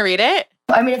 Wait, do you want to read it?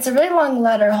 I mean, it's a really long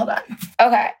letter. Hold on.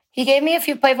 Okay. He gave me a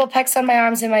few playful pecks on my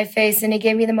arms and my face, and he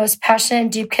gave me the most passionate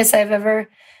and deep kiss I've ever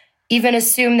even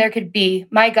assumed there could be.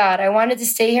 My God, I wanted to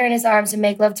stay here in his arms and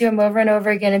make love to him over and over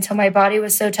again until my body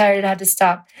was so tired it had to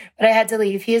stop. But I had to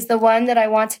leave. He is the one that I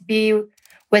want to be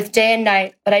with day and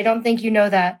night, but I don't think you know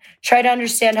that. Try to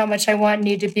understand how much I want and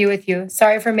need to be with you.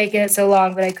 Sorry for making it so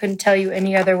long, but I couldn't tell you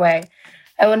any other way.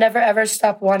 I will never, ever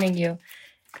stop wanting you.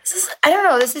 I don't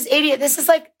know. This is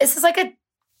like a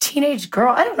teenage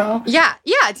girl. I don't know. Yeah.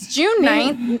 It's June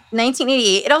 9th,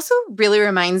 1988. It also really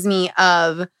reminds me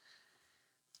of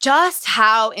just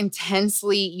how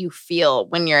intensely you feel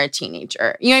when you're a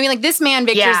teenager. You know what I mean? Like this man,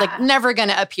 Victor's like never going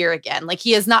to appear again. Like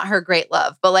he is not her great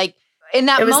love, but like in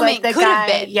that moment like could have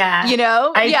been. Yeah. You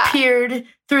know? I peered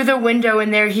through the window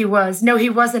and there he was. No, he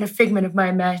wasn't a figment of my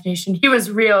imagination. He was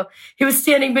real. He was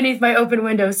standing beneath my open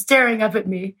window, staring up at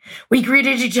me. We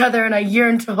greeted each other and I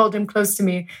yearned to hold him close to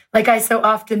me, like I so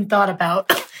often thought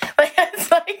about. Okay.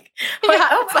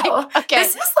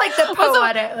 This is like the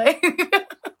poetic.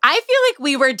 I feel like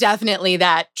we were definitely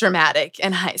that dramatic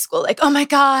in high school. Like, oh my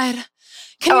God.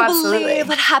 Can you believe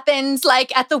what happened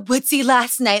like at the Woodsy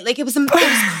last night? Like it was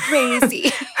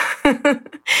crazy.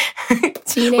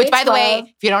 Which, by the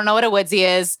way, if you don't know what a Woodsy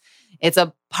is, it's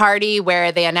a party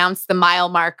where they announce the mile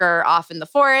marker off in the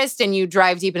forest and you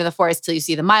drive deep into the forest till you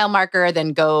see the mile marker,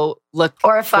 then go look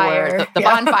for the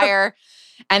bonfire.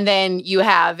 And then you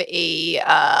have a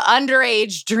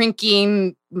underage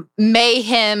drinking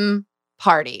mayhem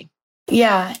party.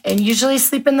 Yeah, and usually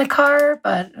sleep in the car,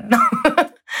 but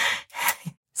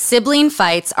Sibling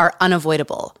fights are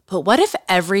unavoidable, but what if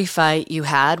every fight you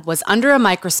had was under a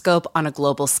microscope on a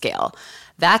global scale?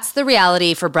 That's the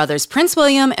reality for brothers Prince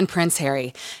William and Prince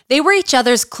Harry. They were each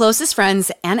other's closest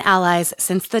friends and allies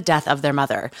since the death of their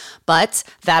mother. But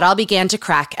that all began to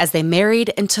crack as they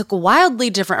married and took wildly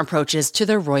different approaches to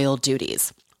their royal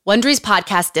duties. Wondery's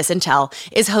podcast Dis and Tell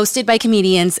is hosted by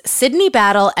comedians Sydney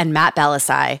Battle and Matt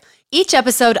Belisai. Each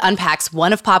episode unpacks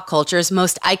one of pop culture's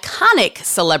most iconic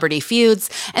celebrity feuds,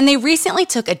 and they recently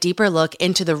took a deeper look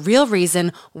into the real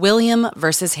reason William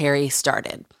versus Harry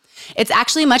started. It's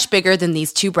actually much bigger than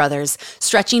these two brothers,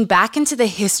 stretching back into the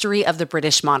history of the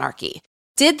British monarchy.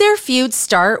 Did their feud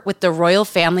start with the royal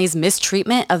family's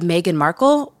mistreatment of Meghan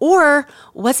Markle, or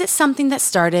was it something that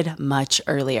started much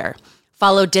earlier?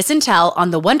 Follow Dis and Tell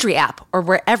on the Wondery app or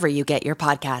wherever you get your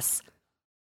podcasts.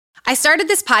 I started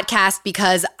this podcast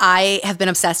because I have been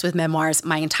obsessed with memoirs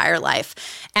my entire life.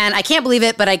 And I can't believe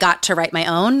it, but I got to write my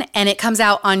own. And it comes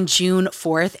out on June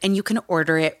 4th, and you can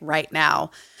order it right now.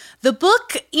 The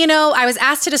book, I was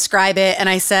asked to describe it, and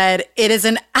I said, it is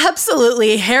an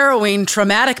absolutely harrowing,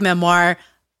 traumatic memoir,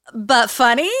 but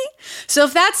funny. So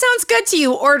if that sounds good to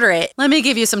you, order it. Let me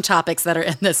give you some topics that are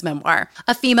in this memoir.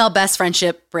 A female best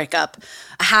friendship breakup.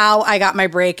 How I got my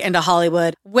break into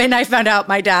Hollywood. When I found out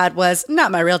my dad was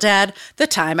not my real dad. The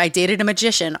time I dated a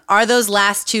magician. Are those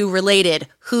last two related?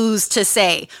 Who's to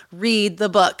say? Read the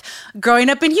book. Growing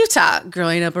up in Utah.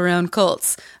 Growing up around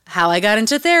cults. How I got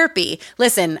into therapy.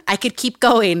 Listen, I could keep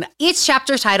going. Each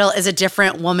chapter title is a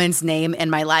different woman's name in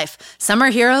my life. Some are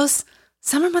heroes.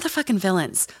 Some are motherfucking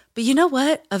villains. But you know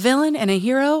what? A villain and a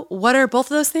hero, what are both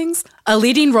of those things? A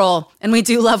leading role. And we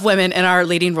do love women in our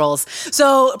leading roles.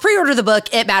 So pre-order the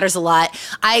book. It matters a lot.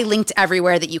 I linked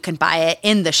everywhere that you can buy it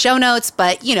in the show notes,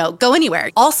 but go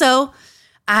anywhere. Also,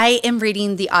 I am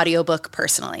reading the audiobook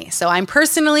personally. So I'm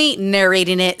personally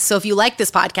narrating it. So if you like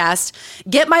this podcast,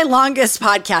 get my longest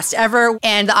podcast ever.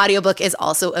 And the audiobook is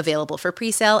also available for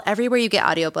pre-sale everywhere you get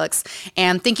audiobooks.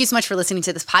 And thank you so much for listening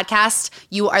to this podcast.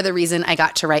 You are the reason I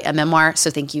got to write a memoir.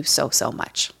 So thank you so, so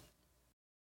much.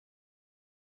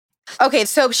 Okay,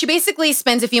 so she basically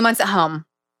spends a few months at home.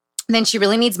 then she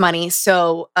really needs money.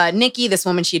 So Nikki, this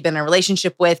woman she'd been in a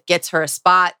relationship with, gets her a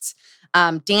spot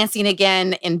dancing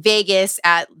again in Vegas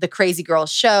at the Crazy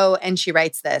Girls show. And she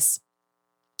writes this.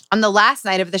 On the last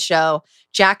night of the show,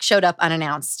 Jack showed up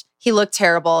unannounced. He looked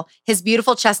terrible. His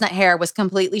beautiful chestnut hair was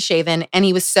completely shaven, and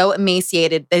he was so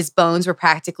emaciated that his bones were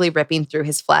practically ripping through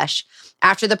his flesh.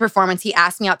 After the performance, he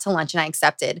asked me out to lunch, and I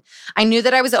accepted. I knew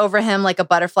that I was over him like a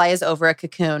butterfly is over a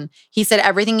cocoon. He said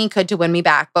everything he could to win me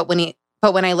back, but when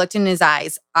I looked in his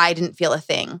eyes, I didn't feel a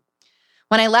thing.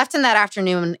 When I left him that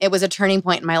afternoon, it was a turning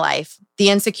point in my life.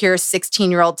 The insecure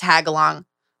 16-year-old tag-along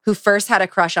who first had a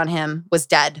crush on him was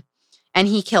dead, and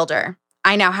he killed her.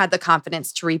 I now had the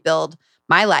confidence to rebuild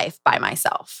my life by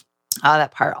myself. Oh,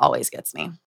 that part always gets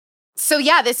me. So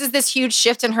yeah, this is this huge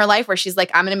shift in her life where she's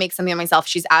like, I'm going to make something of myself.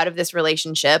 She's out of this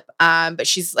relationship, but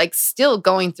she's like still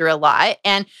going through a lot.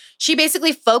 And she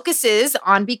basically focuses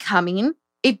on becoming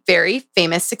a very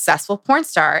famous, successful porn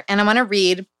star. And I want to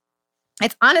read,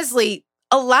 it's honestly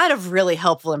a lot of really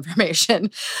helpful information.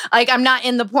 Like, I'm not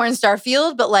in the porn star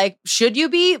field, but like, should you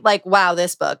be? Like, wow,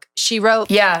 this book. She wrote,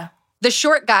 The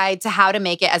Short Guide to How to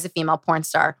Make It as a Female Porn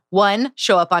Star. 1,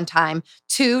 show up on time.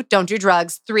 2, don't do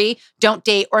drugs. 3, don't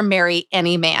date or marry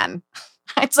any man.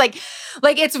 It's like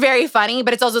it's very funny,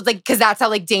 but it's also like, because that's how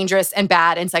like dangerous and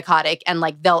bad and psychotic and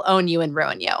like they'll own you and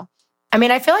ruin you. I mean,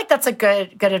 I feel like that's a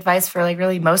good advice for like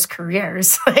really most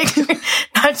careers, like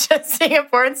not just being a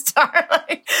porn star.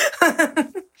 Like,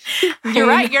 you're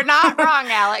right. You're not wrong,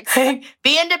 Alex. Like,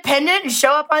 be independent and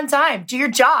show up on time. Do your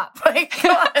job. Like,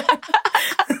 come on.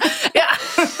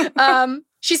 Yeah.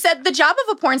 She said, the job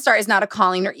of a porn star is not a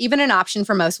calling or even an option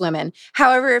for most women.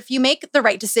 However, if you make the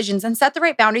right decisions and set the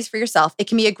right boundaries for yourself, it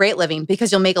can be a great living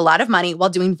because you'll make a lot of money while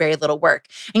doing very little work.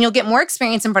 And you'll get more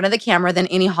experience in front of the camera than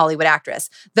any Hollywood actress.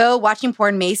 Though watching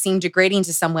porn may seem degrading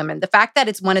to some women, the fact that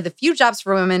it's one of the few jobs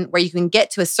for women where you can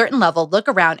get to a certain level, look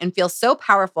around, and feel so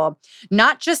powerful,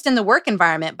 not just in the work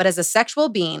environment, but as a sexual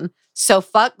being. So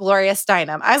fuck Gloria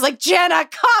Steinem. I was like, Jenna,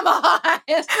 come on.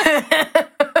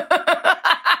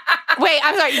 Wait,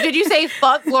 I'm sorry. Did you say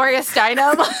fuck Gloria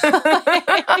Steinem?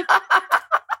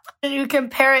 You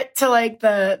compare it to like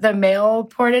the male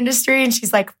porn industry, and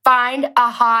she's like, find a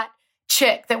hot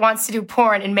chick that wants to do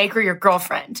porn and make her your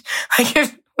girlfriend. Like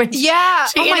when she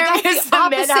interviews the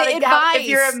men how to get, if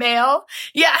you're a male,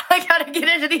 like how to get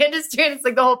into the industry, and it's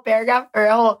like the whole paragraph or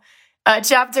a whole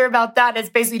chapter about that. It's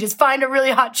basically just find a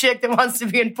really hot chick that wants to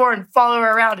be in porn, follow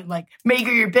her around, and like make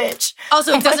her your bitch.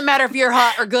 Also, it doesn't matter if you're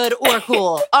hot or good or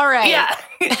cool. All right. Yeah.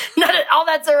 All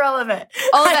that's irrelevant.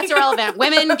 All that's irrelevant.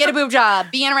 Women, get a boob job.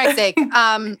 Be anorexic.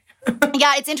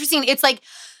 Yeah, it's interesting. It's like,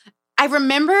 I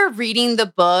remember reading the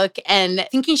book and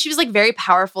thinking she was like very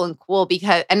powerful and cool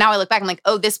and now I look back, I'm like,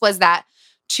 oh, this was that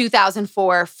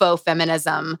 2004 faux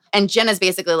feminism. And Jenna's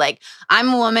basically like,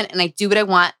 I'm a woman and I do what I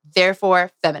want,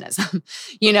 therefore feminism,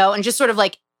 and just sort of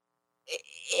like,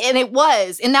 and it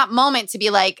was in that moment to be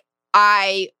like,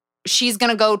 she's going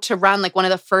to go to run like one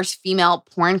of the first female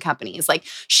porn companies. Like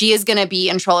she is going to be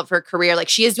in control of her career. Like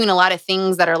she is doing a lot of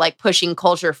things that are like pushing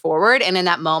culture forward. And in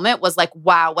that moment was like,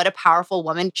 wow, what a powerful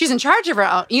woman. She's in charge of her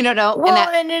own, Well,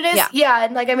 and it is,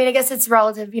 and like, I mean, I guess it's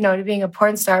relative, to being a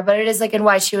porn star, but it is like, and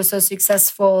why she was so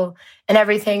successful and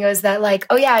everything was that like,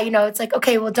 oh yeah, it's like,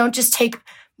 okay, well, don't just take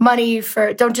money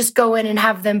don't just go in and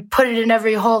have them put it in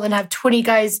every hole and have 20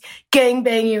 guys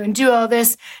gangbang you and do all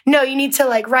this. No, you need to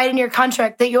like write in your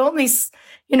contract that you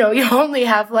only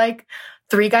have like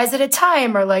 3 guys at a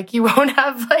time, or like you won't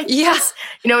have like,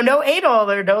 no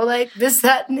anal or no like this,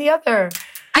 that, and the other.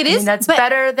 That's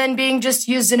better than being just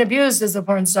used and abused as a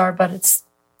porn star, but it's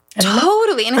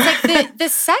totally. And it's like the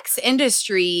sex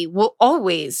industry will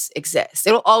always exist.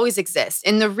 It'll always exist.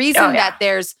 And the reason that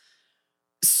there's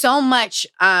so much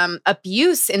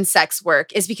abuse in sex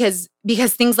work is because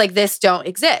things like this don't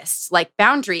exist, like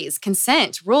boundaries,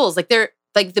 consent, rules. Like they're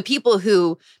like the people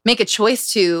who make a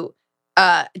choice to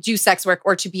do sex work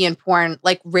or to be in porn,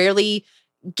 like rarely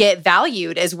get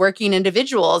valued as working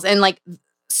individuals. And like,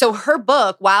 so her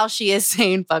book, while she is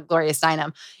saying fuck Gloria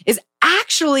Steinem, is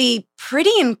actually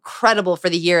pretty incredible for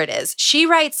the year it is. She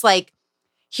writes like,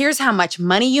 here's how much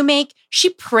money you make. She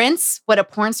prints what a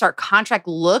porn star contract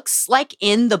looks like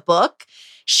in the book.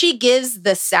 She gives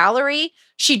the salary.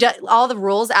 She does all the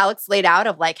rules Alex laid out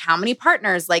of like how many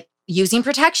partners, like using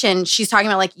protection. She's talking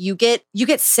about like you get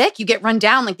sick, you get run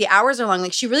down, like the hours are long.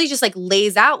 Like she really just like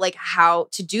lays out like how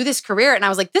to do this career. And I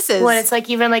was like, this is... Well, it's like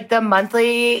even like the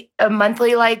monthly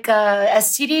like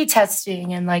STD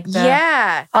testing and like all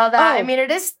that. I mean, it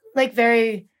is like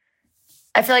very...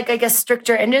 I feel like, I guess,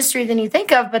 stricter industry than you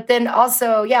think of. But then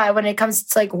also, when it comes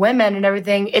to like women and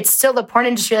everything, it's still the porn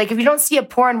industry. Like if you don't see a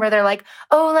porn where they're like,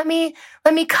 oh, let me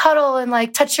cuddle and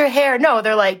like touch your hair. No,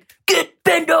 they're like,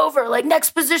 bend over, like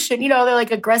next position. You know, they're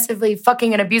like aggressively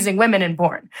fucking and abusing women in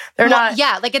porn. They're not.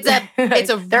 Yeah, like it's a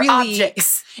they're really,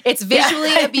 objects. It's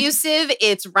visually abusive.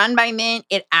 It's run by men.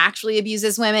 It actually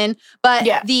abuses women. But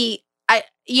the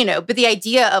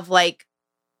idea of like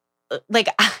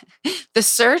the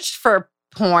search for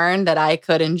porn that I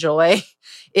could enjoy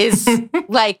is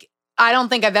like, I don't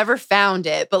think I've ever found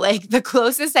it, but like the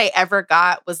closest I ever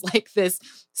got was like this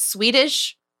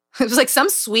Swedish, it was like some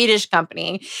Swedish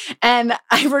company. And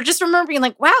I just remember being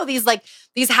like, wow,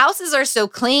 these houses are so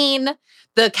clean.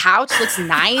 The couch looks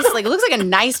nice. Like it looks like a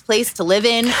nice place to live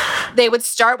in. They would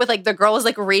start with like the girl was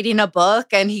like reading a book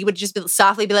and he would just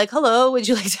softly be like, hello, would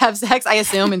you like to have sex? I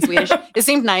assume in Swedish. It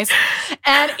seemed nice.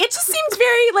 And it just seemed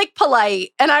very like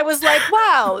polite. And I was like,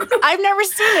 wow, I've never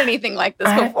seen anything like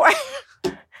this before.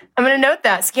 I'm going to note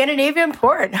that. Scandinavian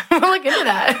porn. I'm going to look into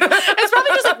that. It's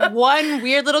probably just like one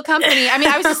weird little company. I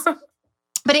mean,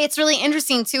 but it's really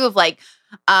interesting too of like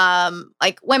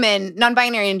women,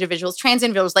 non-binary individuals, trans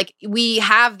individuals, like we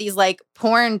have these like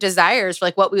porn desires for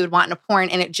like what we would want in a porn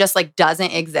and it just like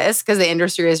doesn't exist because the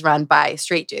industry is run by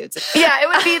straight dudes. Yeah, it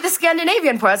would be the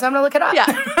Scandinavian porn, so I'm going to look it up.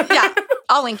 Yeah.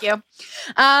 I'll link you.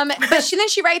 But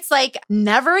she writes like,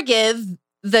 never give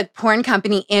the porn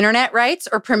company internet rights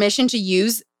or permission to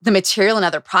use the material in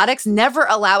other products. Never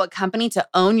allow a company to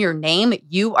own your name.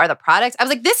 You are the product. I was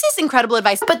like, this is incredible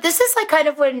advice. But this is like kind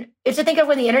of if you think of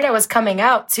when the internet was coming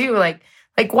out too, like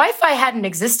Wi-Fi hadn't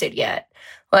existed yet,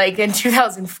 like in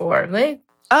 2004. Like,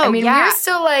 we're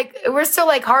still like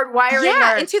hardwiring.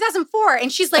 Yeah, in 2004.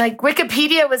 And she's like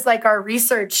Wikipedia was like our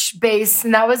research base.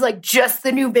 And that was like just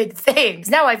the new big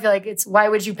things. Now I feel like why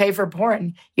would you pay for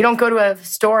porn? You don't go to a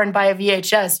store and buy a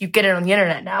VHS. You get it on the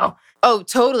internet now. Oh,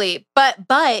 totally. But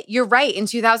you're right. In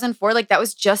 2004, like that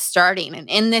was just starting. And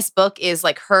in this book is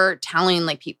like her telling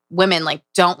like women, like,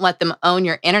 don't let them own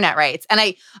your internet rights. And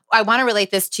I want to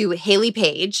relate this to Haley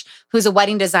Page, who's a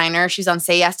wedding designer. She's on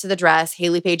Say Yes to the Dress.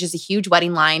 Haley Page is a huge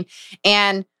wedding line.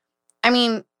 And I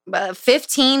mean,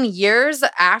 15 years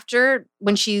after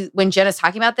when Jenna's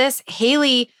talking about this,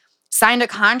 Haley signed a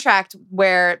contract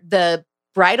where the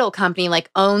bridal company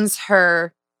like owns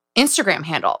her Instagram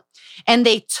handle. And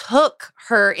they took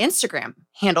her Instagram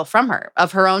handle from her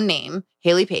of her own name,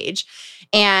 Haley Page.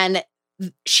 And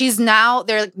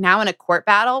they're now in a court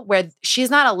battle where she's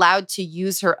not allowed to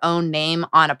use her own name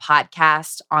on a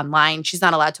podcast online. She's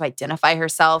not allowed to identify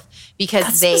herself because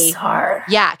That's bizarre.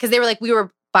 Yeah, because they were like, we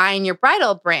were buying your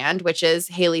bridal brand, which is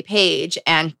Haley Page,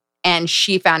 and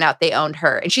she found out they owned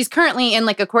her. And she's currently in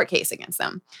like a court case against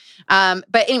them.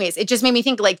 But anyways, it just made me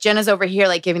think like Jenna's over here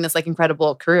like giving this like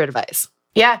incredible career advice.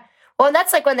 Yeah. Well, and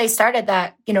that's like when they started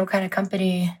that, kind of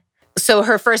company. So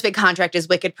her first big contract is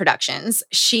Wicked Productions.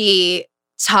 She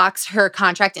talks her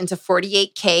contract into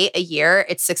 $48K a year.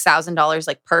 It's $6,000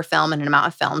 like per film and an amount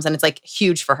of films. And it's like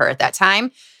huge for her at that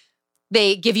time.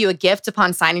 They give you a gift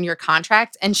upon signing your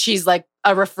contract. And she's like,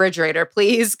 a refrigerator,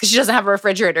 please. Because she doesn't have a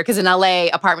refrigerator because in LA,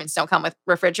 apartments don't come with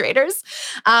refrigerators.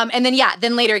 And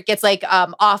then later it gets like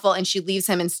awful and she leaves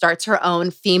him and starts her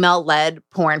own female-led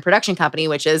porn production company,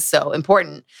 which is so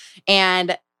important.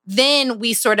 And then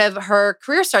her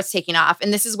career starts taking off.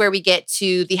 And this is where we get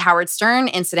to the Howard Stern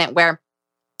incident where,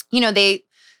 they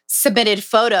submitted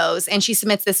photos and she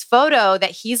submits this photo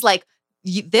that he's like,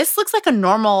 this looks like a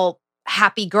normal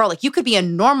happy girl. Like you could be a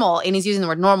normal, and he's using the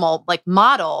word normal, like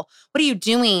model. What are you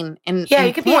doing in you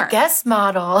could porn? be a guest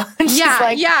model. She's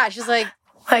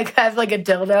like have like a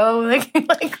dildo, like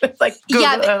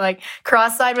Google, like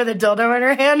cross-eyed with a dildo in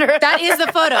her hand. That is the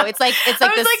photo. It's like I was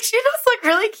like, she does look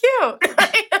really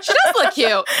cute. She does look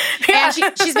cute. Yeah.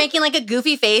 And she's making like a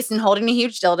goofy face and holding a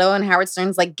huge dildo, and Howard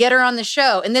Stern's like, get her on the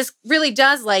show. And this really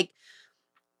does like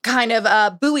kind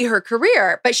of buoy her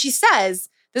career. But she says,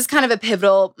 this is kind of a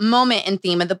pivotal moment and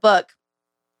theme of the book.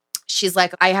 She's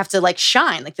like, I have to like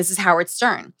shine. Like this is Howard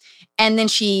Stern. And then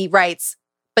she writes,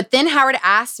 but then Howard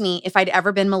asked me if I'd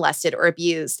ever been molested or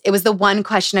abused. It was the one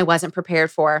question I wasn't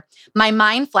prepared for. My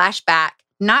mind flashed back,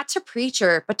 not to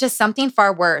Preacher, but to something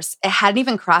far worse. It hadn't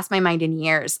even crossed my mind in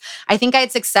years. I think I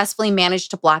had successfully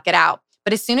managed to block it out.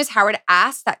 But as soon as Howard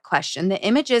asked that question, the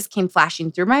images came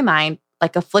flashing through my mind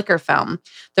like a flicker film.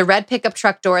 The red pickup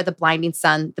truck door, the blinding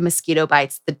sun, the mosquito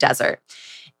bites, the desert.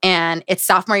 And it's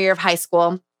sophomore year of high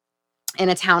school in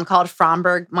a town called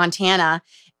Fromberg, Montana.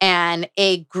 And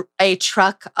a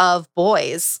truck of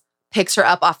boys picks her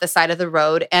up off the side of the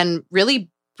road and really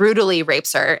brutally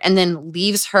rapes her and then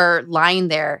leaves her lying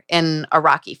there in a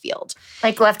rocky field.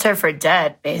 Like left her for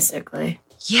dead, basically.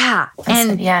 Yeah.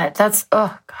 That's,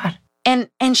 oh God.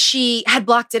 And she had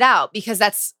blocked it out because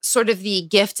that's sort of the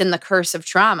gift and the curse of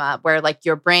trauma where like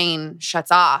your brain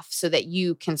shuts off so that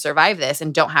you can survive this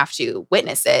and don't have to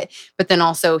witness it. But then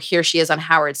also here she is on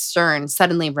Howard Stern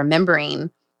suddenly remembering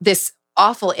this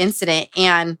awful incident.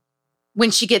 And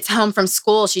when she gets home from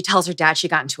school, she tells her dad she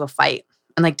got into a fight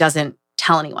and like doesn't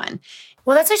tell anyone.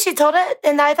 Well, that's what she told it.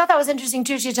 And I thought that was interesting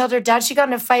too. She told her dad she got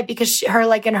in a fight because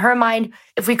in her mind,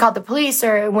 if we called the police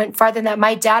or it went farther than that,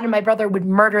 my dad and my brother would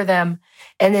murder them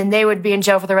and then they would be in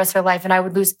jail for the rest of their life and I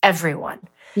would lose everyone.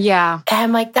 Yeah. And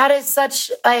I'm like, that is such,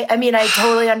 I mean, I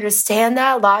totally understand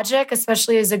that logic,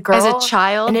 especially as a girl. As a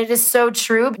child. And it is so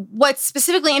true. What's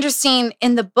specifically interesting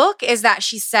in the book is that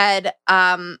she said,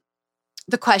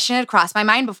 the question had crossed my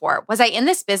mind before. Was I in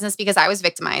this business because I was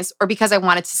victimized or because I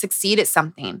wanted to succeed at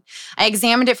something? I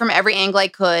examined it from every angle I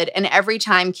could and every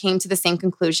time came to the same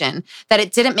conclusion, that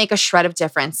it didn't make a shred of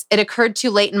difference. It occurred too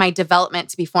late in my development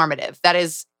to be formative. That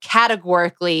is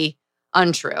categorically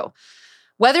untrue.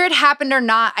 Whether it happened or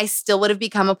not, I still would have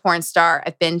become a porn star.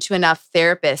 I've been to enough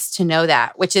therapists to know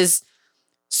that, which is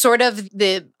sort of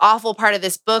the awful part of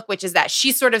this book, which is that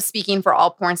she's sort of speaking for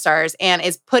all porn stars and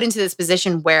is put into this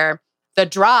position where the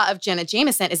draw of Jenna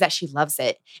Jameson is that she loves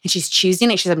it and she's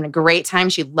choosing it. She's having a great time.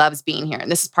 She loves being here.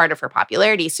 And this is part of her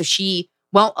popularity. So she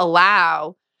won't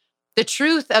allow the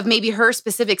truth of maybe her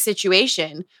specific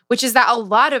situation, which is that a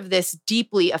lot of this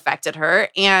deeply affected her.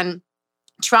 And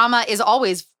trauma is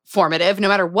always formative, no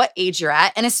matter what age you're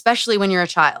at, and especially when you're a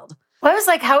child. Well, I was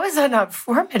like, how is that not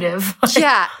formative? Like,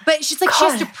 yeah. But she's like, God. She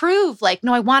has to prove like,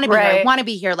 no, I want to be here. I want to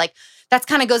be here. Like, that's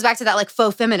kind of goes back to that like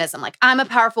faux feminism. Like I'm a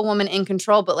powerful woman in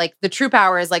control, but like the true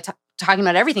power is like talking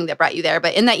about everything that brought you there.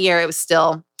 But in that year, it was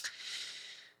still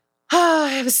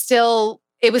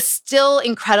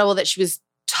incredible that she was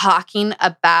talking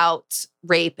about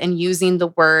rape and using the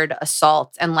word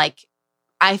assault. And like,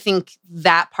 I think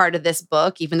that part of this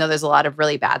book, even though there's a lot of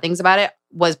really bad things about it,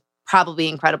 was probably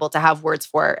incredible to have words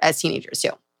for as teenagers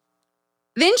too.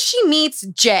 Then she meets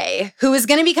Jay, who is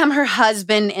going to become her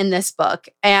husband in this book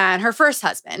and her first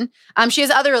husband. She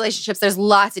has other relationships. There's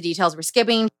lots of details we're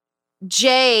skipping.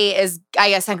 Jay is, I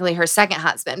guess, technically her second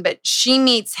husband, but she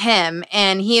meets him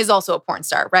and he is also a porn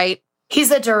star, right?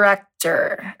 He's a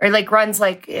director or like runs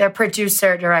like a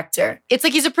producer director. It's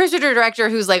like he's a producer director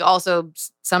who's like also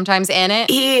sometimes in it.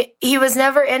 He was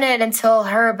never in it until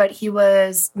her, but he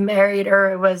was married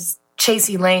or it was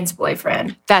Chasey Lane's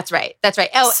boyfriend. That's right.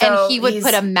 Oh, so and he would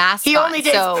put a mask on. He only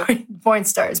dates porn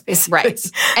stars, basically.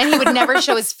 Right. And he would never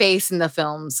show his face in the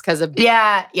films because of...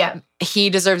 Yeah.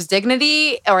 He deserves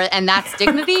dignity, and that's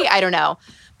dignity? I don't know.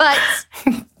 But...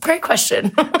 Great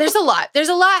question. There's a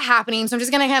lot happening, so I'm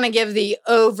just going to kind of give the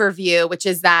overview, which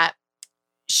is that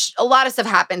a lot of stuff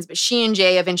happens, but she and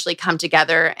Jay eventually come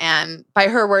together and, by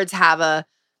her words, have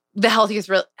the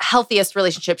healthiest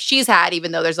relationship she's had,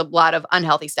 even though there's a lot of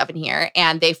unhealthy stuff in here.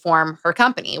 And they form her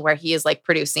company where he is like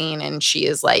producing and she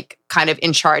is like kind of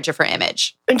in charge of her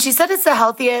image. And she said it's the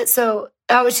healthiest. She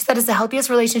said it's the healthiest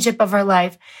relationship of her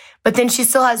life. But then she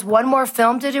still has one more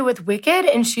film to do with Wicked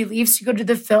and she leaves to go to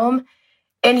the film.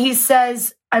 And he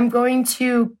says, I'm going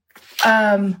to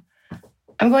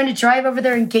drive over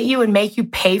there and get you and make you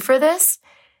pay for this.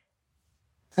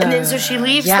 And then so she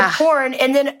leaves the porn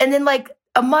and then like,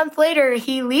 a month later,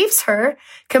 he leaves her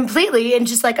completely and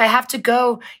just like, I have to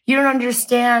go. You don't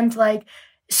understand, like,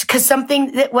 because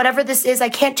whatever this is, I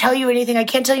can't tell you anything. I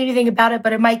can't tell you anything about it,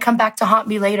 but it might come back to haunt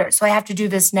me later. So I have to do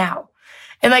this now.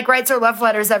 And like writes her love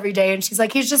letters every day. And she's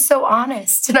like, he's just so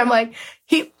honest. And I'm like,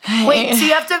 so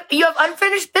you have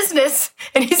unfinished business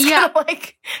and he's gonna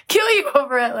like kill you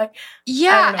over it. Like,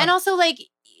 yeah. And also like,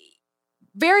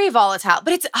 very volatile,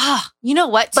 but it's, you know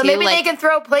what, too? But maybe they can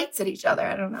throw plates at each other.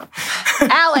 I don't know.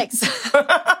 Alex.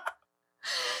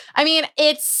 I mean,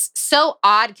 it's so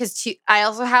odd because I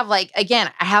also have like, again,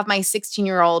 I have my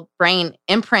 16-year-old brain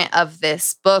imprint of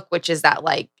this book, which is that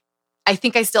like, I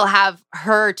think I still have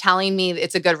her telling me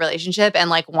it's a good relationship and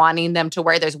like wanting them to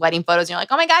wear those wedding photos. And you're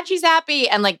like, oh my God, she's happy.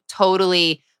 And like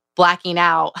totally blacking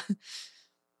out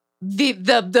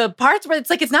the parts where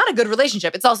it's like, it's not a good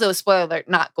relationship. It's also a spoiler alert,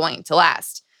 not going to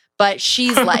last. But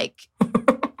she's like,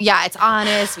 yeah, it's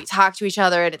honest. We talk to each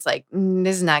other and it's like,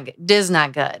 this is not good. This is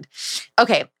not good.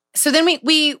 Okay. So then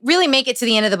we really make it to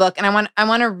the end of the book and I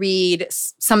want to read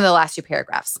some of the last two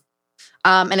paragraphs.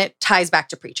 And it ties back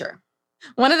to Preacher.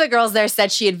 One of the girls there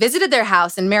said she had visited their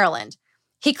house in Maryland.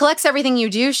 He collects everything you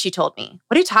do, she told me.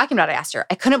 What are you talking about? I asked her.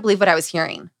 I couldn't believe what I was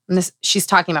hearing. And she's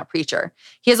talking about Preacher.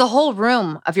 He has a whole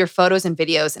room of your photos and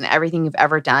videos and everything you've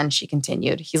ever done, she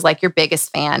continued. He's like your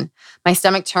biggest fan. My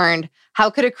stomach turned. How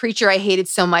could a creature I hated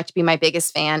so much be my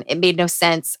biggest fan? It made no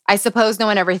sense. I suppose no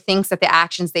one ever thinks that the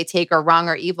actions they take are wrong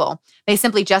or evil. They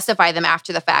simply justify them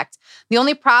after the fact. The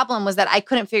only problem was that I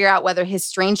couldn't figure out whether his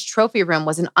strange trophy room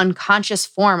was an unconscious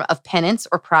form of penance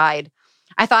or pride.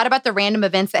 I thought about the random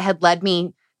events that had led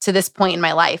me to this point in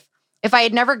my life. If I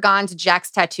had never gone to Jack's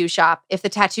tattoo shop, if the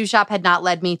tattoo shop had not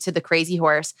led me to the Crazy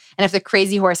Horse, and if the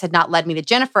Crazy Horse had not led me to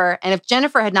Jennifer, and if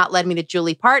Jennifer had not led me to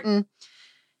Julie Parton,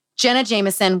 Jenna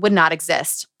Jameson would not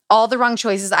exist. All the wrong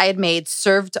choices I had made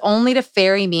served only to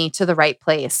ferry me to the right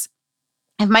place.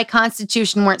 If my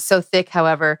constitution weren't so thick,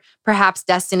 however, perhaps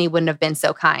destiny wouldn't have been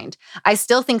so kind. I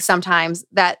still think sometimes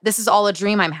that this is all a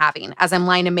dream I'm having as I'm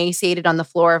lying emaciated on the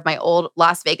floor of my old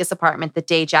Las Vegas apartment the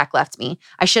day Jack left me.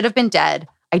 I should have been dead.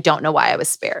 I don't know why I was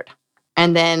spared.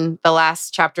 And then the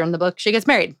last chapter in the book, she gets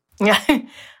married. Yeah.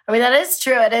 I mean, that is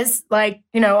true. It is like,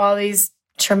 all these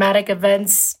traumatic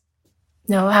events,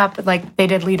 happen. Like they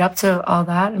did lead up to all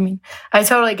that. I mean, I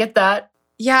totally get that.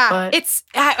 Yeah,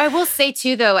 I will say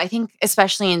too, though, I think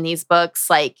especially in these books,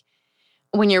 like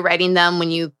when you're writing them,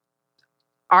 when you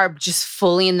are just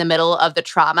fully in the middle of the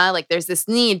trauma, like there's this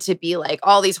need to be like,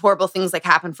 all these horrible things like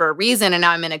happen for a reason and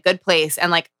now I'm in a good place.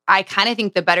 And like, I kind of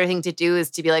think the better thing to do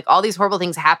is to be like, all these horrible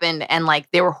things happened and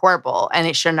like they were horrible and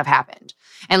it shouldn't have happened.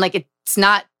 And like, it's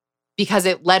not because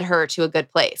it led her to a good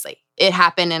place. Like it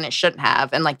happened and it shouldn't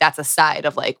have. And like, that's a side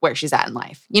of like where she's at in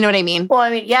life. You know what I mean? Well,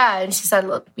 I mean, yeah. And she said,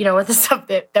 look, with the stuff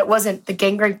that wasn't, the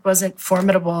gang rape wasn't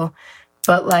formidable,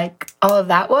 but like all of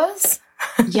that was.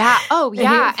 Yeah. Oh,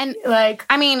 yeah. And like,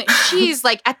 I mean, she's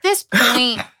like, at this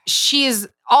point,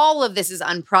 all of this is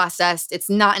unprocessed. It's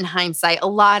not in hindsight. A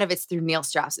lot of it's through Neil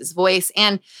Strauss's voice.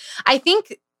 And I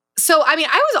think, so, I mean,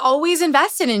 I was always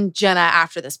invested in Jenna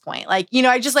after this point. Like,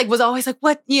 I just like was always like,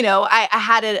 what, I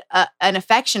had an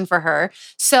affection for her.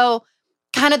 So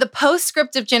kind of the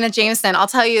postscript of Jenna Jameson, I'll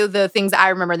tell you the things I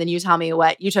remember, then you tell me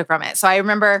what you took from it. So I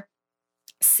remember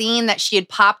seeing that she had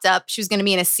popped up. She was going to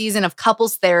be in a season of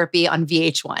couples therapy on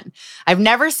VH1. I've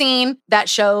never seen that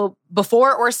show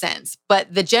before or since,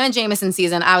 but the Jenna Jameson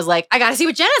season, I was like, I got to see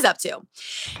what Jenna's up to.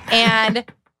 And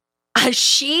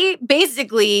she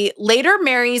basically later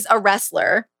marries a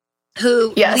wrestler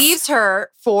who leaves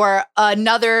her for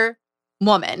another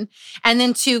woman. And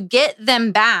then to get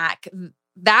them back,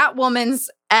 that woman's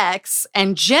ex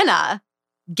and Jenna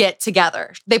get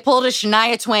together. They pulled a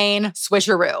Shania Twain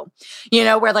switcheroo,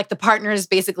 where like the partners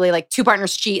basically like two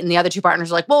partners cheat and the other two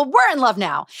partners are like, well, we're in love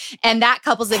now. And that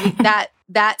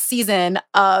that season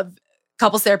of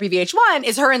Couples Therapy VH1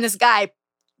 is her and this guy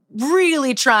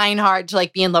really trying hard to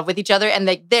like be in love with each other. And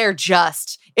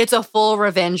it's a full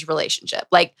revenge relationship.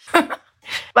 Like,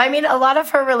 I mean, a lot of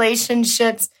her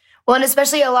relationships, well, and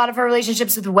especially a lot of her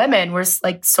relationships with women were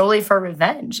like solely for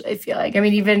revenge, I feel like. I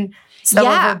mean, even some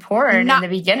of her porn in the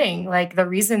beginning, like the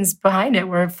reasons behind it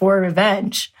were for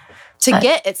revenge. To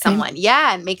get at someone.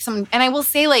 Yeah. And make some, and I will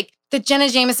say like the Jenna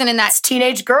Jameson in that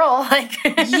teenage girl. Like,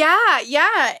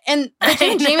 yeah. And the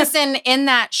Jenna Jameson in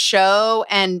that show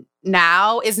and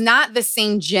now is not the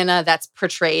same Jenna that's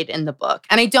portrayed in the book.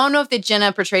 And I don't know if the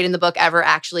Jenna portrayed in the book ever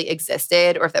actually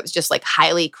existed or if that was just like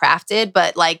highly crafted,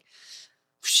 but like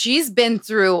she's been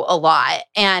through a lot.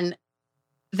 And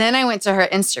then I went to her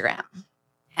Instagram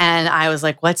and I was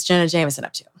like, what's Jenna Jameson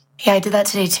up to? Yeah, I did that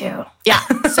today too. Yeah.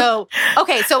 So,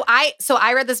 okay. So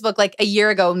I read this book like a year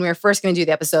ago when we were first going to do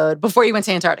the episode before you went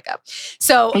to Antarctica.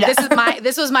 So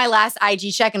this was my last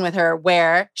IG check-in with her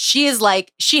where she is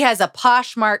like, she has a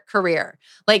Poshmark career.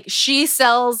 Like she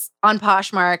sells on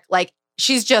Poshmark. Like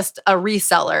she's just a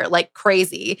reseller like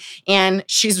crazy. And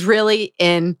she's really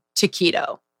into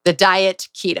keto, the diet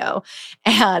keto.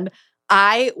 And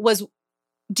I was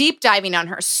deep diving on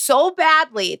her so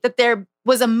badly that there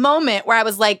was a moment where I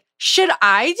was like, should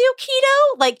I do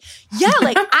keto? Like, yeah,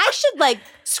 like I should like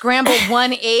scramble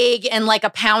one egg and like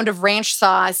a pound of ranch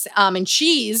sauce and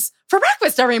cheese for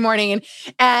breakfast every morning.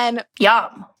 And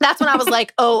yum. That's when I was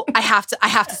like, oh, I have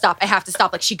to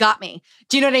stop. Like she got me.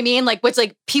 Do you know what I mean? Like, which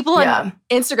like people on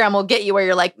Instagram will get you where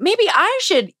you're like, maybe I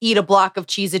should eat a block of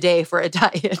cheese a day for a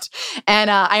diet.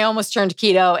 And I almost turned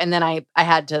keto and then I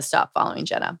had to stop following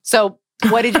Jenna. So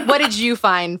what did you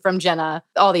find from Jenna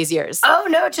all these years? Oh,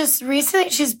 no, just recently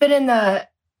she's been I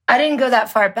didn't go that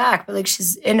far back, but like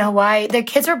she's in Hawaii. The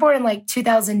kids were born in like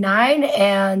 2009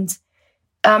 and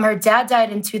her dad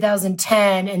died in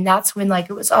 2010. And that's when like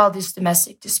it was all these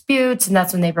domestic disputes. And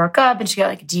that's when they broke up and she got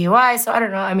like a DUI. So I don't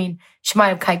know. I mean, she might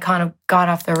have kind of got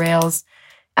off the rails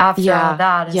after all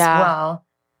that as well.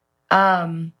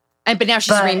 But now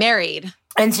she's remarried.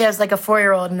 And she has like a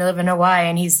 4-year-old and they live in Hawaii,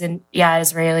 and he's an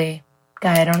Israeli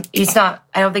guy. I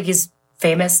don't think he's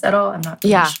famous at all. I'm not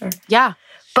really sure. Yeah.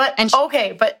 But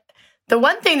but the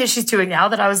one thing that she's doing now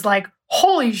that I was like,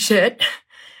 holy shit.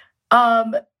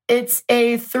 It's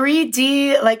a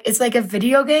 3D, like it's like a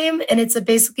video game, and it's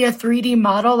basically a 3D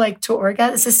model like to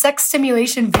orgasm. It's a sex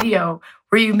stimulation video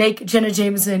where you make Jenna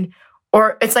Jameson,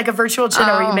 or it's like a virtual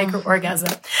Jenna where you make her orgasm.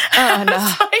 Oh no.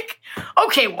 It's like,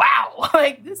 okay, wow.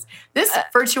 Like this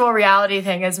virtual reality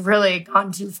thing has really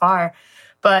gone too far.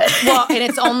 But and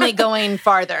it's only going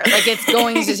farther. Like it's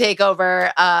going to take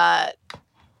over our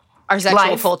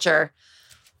sexual culture.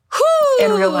 Whew.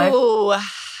 In real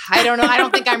life. I don't know. I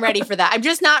don't think I'm ready for that. I'm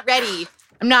just not ready.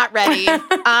 I'm not ready.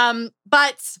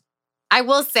 But I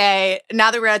will say,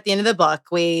 now that we're at the end of the book,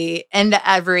 we end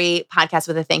every podcast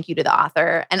with a thank you to the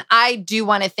author. And I do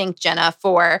want to thank Jenna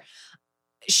for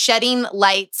shedding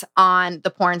light on the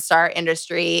porn star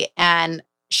industry. And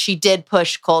she did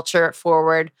push culture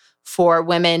forward for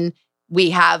women. We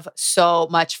have so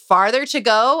much farther to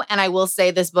go. And I will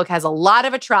say this book has a lot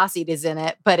of atrocities in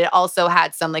it, but it also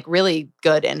had some like really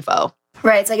good info.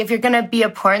 Right. It's like if you're going to be a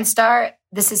porn star,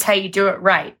 this is how you do it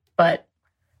right. But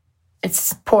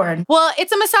it's porn. Well,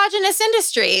 it's a misogynist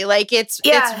industry. Like it's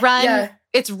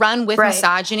run with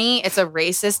misogyny. It's a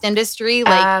racist industry.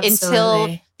 Like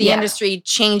until the industry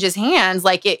changes hands,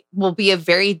 like it will be a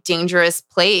very dangerous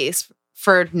place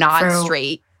for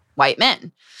non-straight white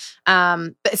men.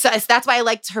 So that's why I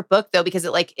liked her book though, because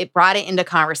it brought it into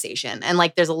conversation. And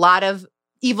like there's a lot of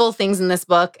evil things in this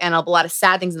book and a lot of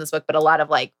sad things in this book, but a lot of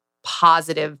like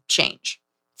positive change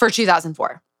for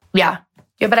 2004. Yeah,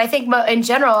 but I think in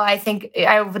general,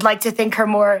 I would like to thank her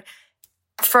more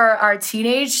for our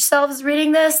teenage selves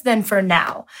reading this than for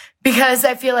now. Because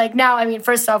I feel like now, I mean,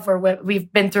 first off,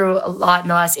 we've been through a lot in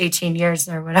the last 18 years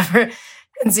or whatever.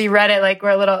 And so you read it, like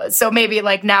we're a little, so maybe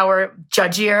like now we're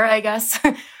judgier, I guess.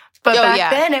 But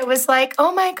back then it was like,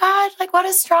 oh my God, like what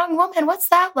a strong woman. What's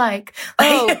that like?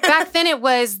 Back then it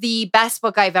was the best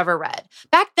book I've ever read.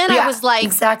 Back then I was like,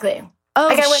 exactly. Oh,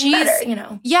 like I went better, you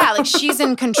know? Yeah, like she's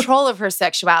in control of her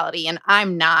sexuality and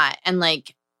I'm not. And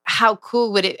like, how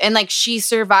cool would it? And like, she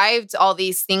survived all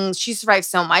these things. She survived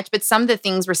so much, but some of the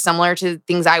things were similar to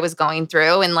things I was going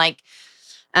through. And like,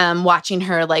 watching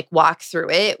her like walk through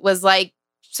it was like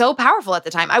so powerful at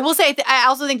the time. I will say, I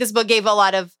also think this book gave a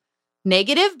lot of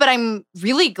negative, but I'm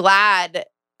really glad.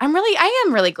 I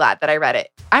am really glad that I read it.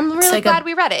 I'm really glad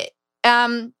we read it.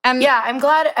 I'm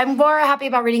glad. I'm more happy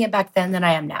about reading it back then than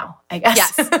I am now, I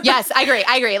guess. Yes, I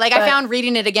agree. Like I found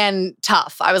reading it again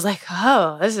tough. I was like,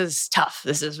 oh, this is tough.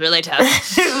 This is really tough.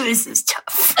 This is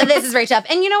tough. This is very tough.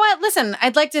 And you know what? Listen,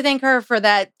 I'd like to thank her for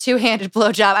that 2-handed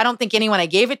blowjob. I don't think anyone I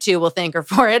gave it to will thank her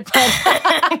for it, but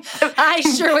I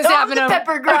sure was having a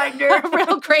pepper grinder. A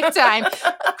real great time.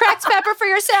 Cracked pepper for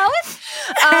your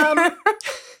salad?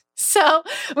 So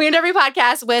we end every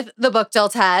podcast with the book deal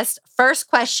test. First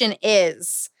question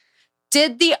is,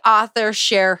 did the author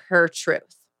share her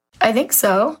truth? I think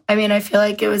so. I mean, I feel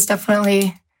like it was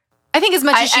definitely... I think as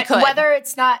much as she could. Whether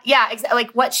it's not... Yeah,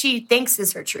 like what she thinks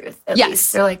is her truth, at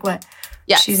least. Or like what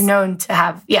she's known to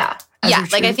have,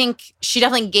 like I think she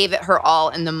definitely gave it her all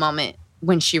in the moment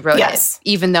when she wrote it,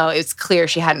 even though it's clear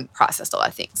she hadn't processed a lot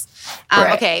of things.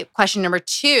 Okay, question number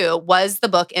 2, was the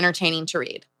book entertaining to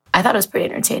read? I thought it was pretty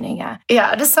entertaining, yeah.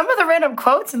 Yeah, just some of the random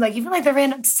quotes and like even like the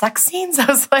random sex scenes, I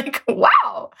was like,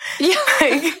 wow. Yeah.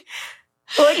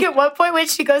 Like at one point when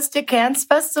she goes to Cannes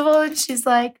Festival and she's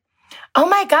like, oh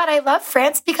my God, I love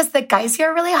France because the guys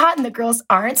here are really hot and the girls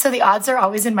aren't, so the odds are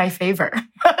always in my favor.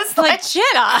 I was like,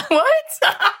 Jenna. What?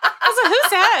 I was like, who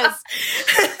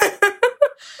says?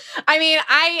 I mean,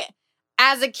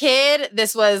 as a kid,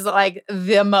 this was like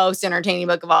the most entertaining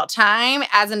book of all time.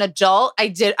 As an adult,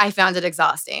 I found it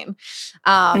exhausting.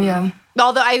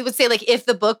 Although I would say like if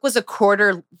the book was a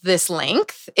quarter this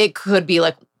length, it could be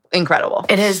like incredible.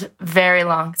 It is very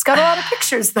long. It's got a lot of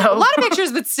pictures though. A lot of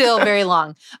pictures, but still very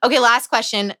long. Okay, last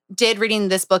question. Did reading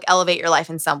this book elevate your life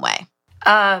in some way?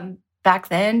 Back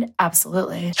then,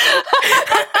 absolutely.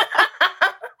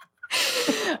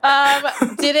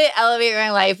 Did it elevate my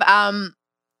life?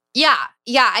 Yeah.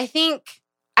 I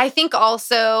think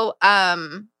also,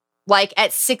 like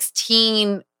at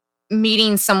 16,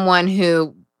 meeting someone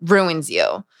who ruins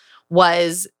you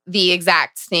was the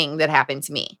exact thing that happened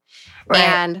to me. Right.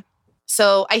 And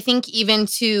so I think even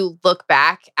to look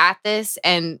back at this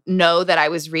and know that I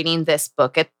was reading this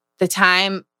book at the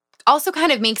time also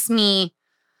kind of makes me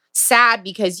sad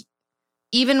because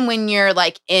even when you're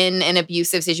like in an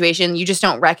abusive situation, you just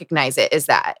don't recognize it as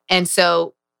that. And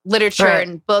so literature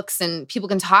and books and people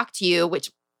can talk to you,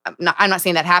 which I'm not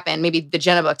saying that happened. Maybe the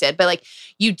Jenna book did, but like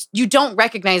you don't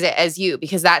recognize it as you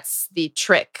because that's the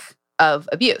trick of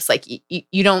abuse. Like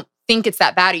you don't think it's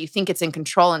that bad or you think it's in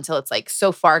control until it's like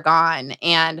so far gone.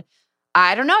 And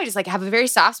I don't know, I just like have a very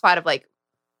soft spot of like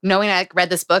knowing I like, read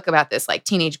this book about this like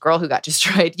teenage girl who got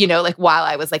destroyed, you know, like while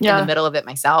I was like in the middle of it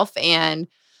myself. And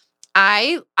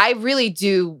I really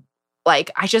do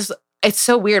like, it's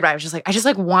so weird, but I was just like, I just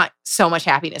like want so much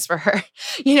happiness for her,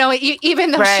 you know,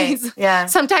 even though she's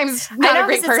sometimes not a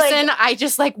great person, like, I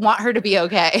just like want her to be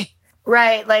okay.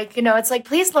 Right. Like, you know, it's like,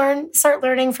 please start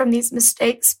learning from these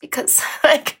mistakes because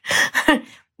like,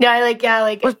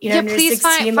 please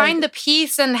find the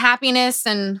peace and happiness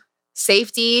and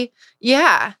safety.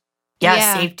 Yeah.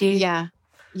 Safety.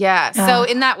 Yeah. So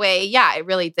in that way, it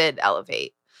really did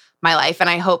elevate my life. And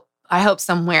I hope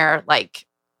somewhere like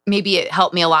maybe it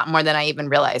helped me a lot more than I even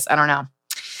realized. I don't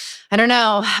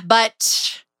know.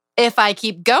 But if I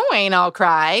keep going, I'll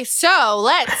cry. So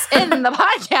let's end the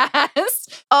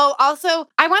podcast. Oh, also,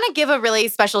 I want to give a really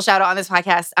special shout out on this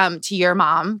podcast to your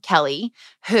mom, Kelly,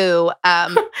 who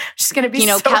she's going to be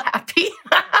happy.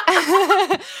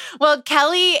 Well,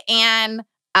 Kelly and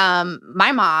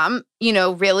my mom, you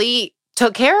know, really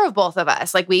took care of both of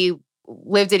us. Like we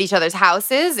lived at each other's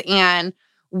houses and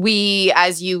we,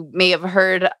 as you may have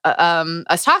heard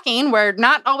us talking, we're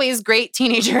not always great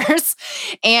teenagers.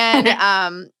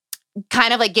 And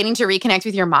kind of like getting to reconnect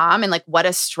with your mom and like what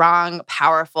a strong,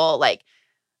 powerful, like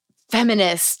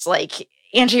feminist, like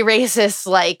anti-racist,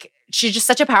 like she's just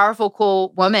such a powerful,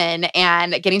 cool woman.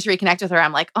 And getting to reconnect with her,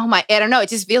 I'm like, I don't know. It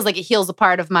just feels like it heals a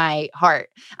part of my heart.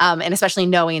 And especially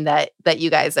knowing that you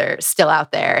guys are still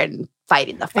out there and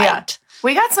fighting the fight. Yeah.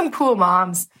 We got some cool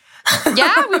moms.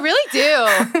 Yeah, we really do.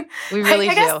 We really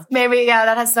do. Guess maybe,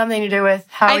 that has something to do with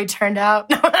how we turned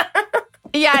out.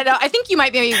 Yeah, no, I think you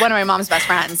might be one of my mom's best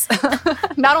friends.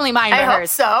 Not only mine, but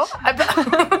hers. I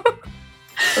hope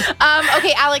so.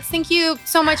 Okay, Alex, thank you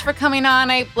so much for coming on.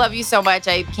 I love you so much.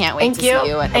 I can't wait to see you at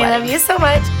the wedding. I love you so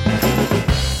much.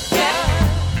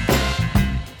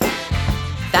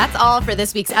 That's all for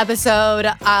this week's episode.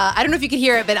 I don't know if you could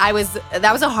hear it, but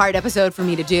that was a hard episode for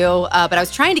me to do. But I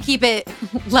was trying to keep it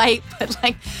light, but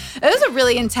like it was a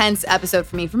really intense episode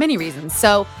for me for many reasons.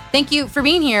 So thank you for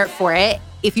being here for it.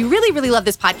 If you really, really love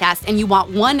this podcast and you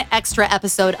want one extra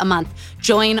episode a month,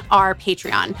 join our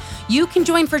Patreon. You can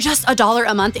join for just $1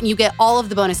 a month and you get all of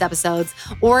the bonus episodes.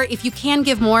 Or if you can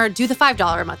give more, do the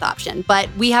 $5 a month option. But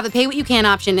we have a pay what you can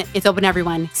option. It's open to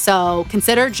everyone. So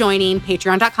consider joining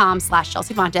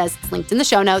patreon.com/Chelsea Fontes. It's linked in the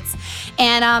show notes.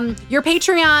 And your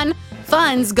Patreon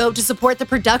funds go to support the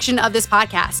production of this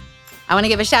podcast. I want to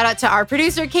give a shout out to our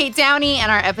producer, Kate Downey, and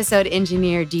our episode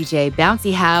engineer, DJ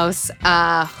Bouncy House.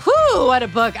 What a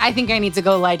book. I think I need to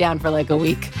go lie down for like a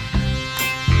week.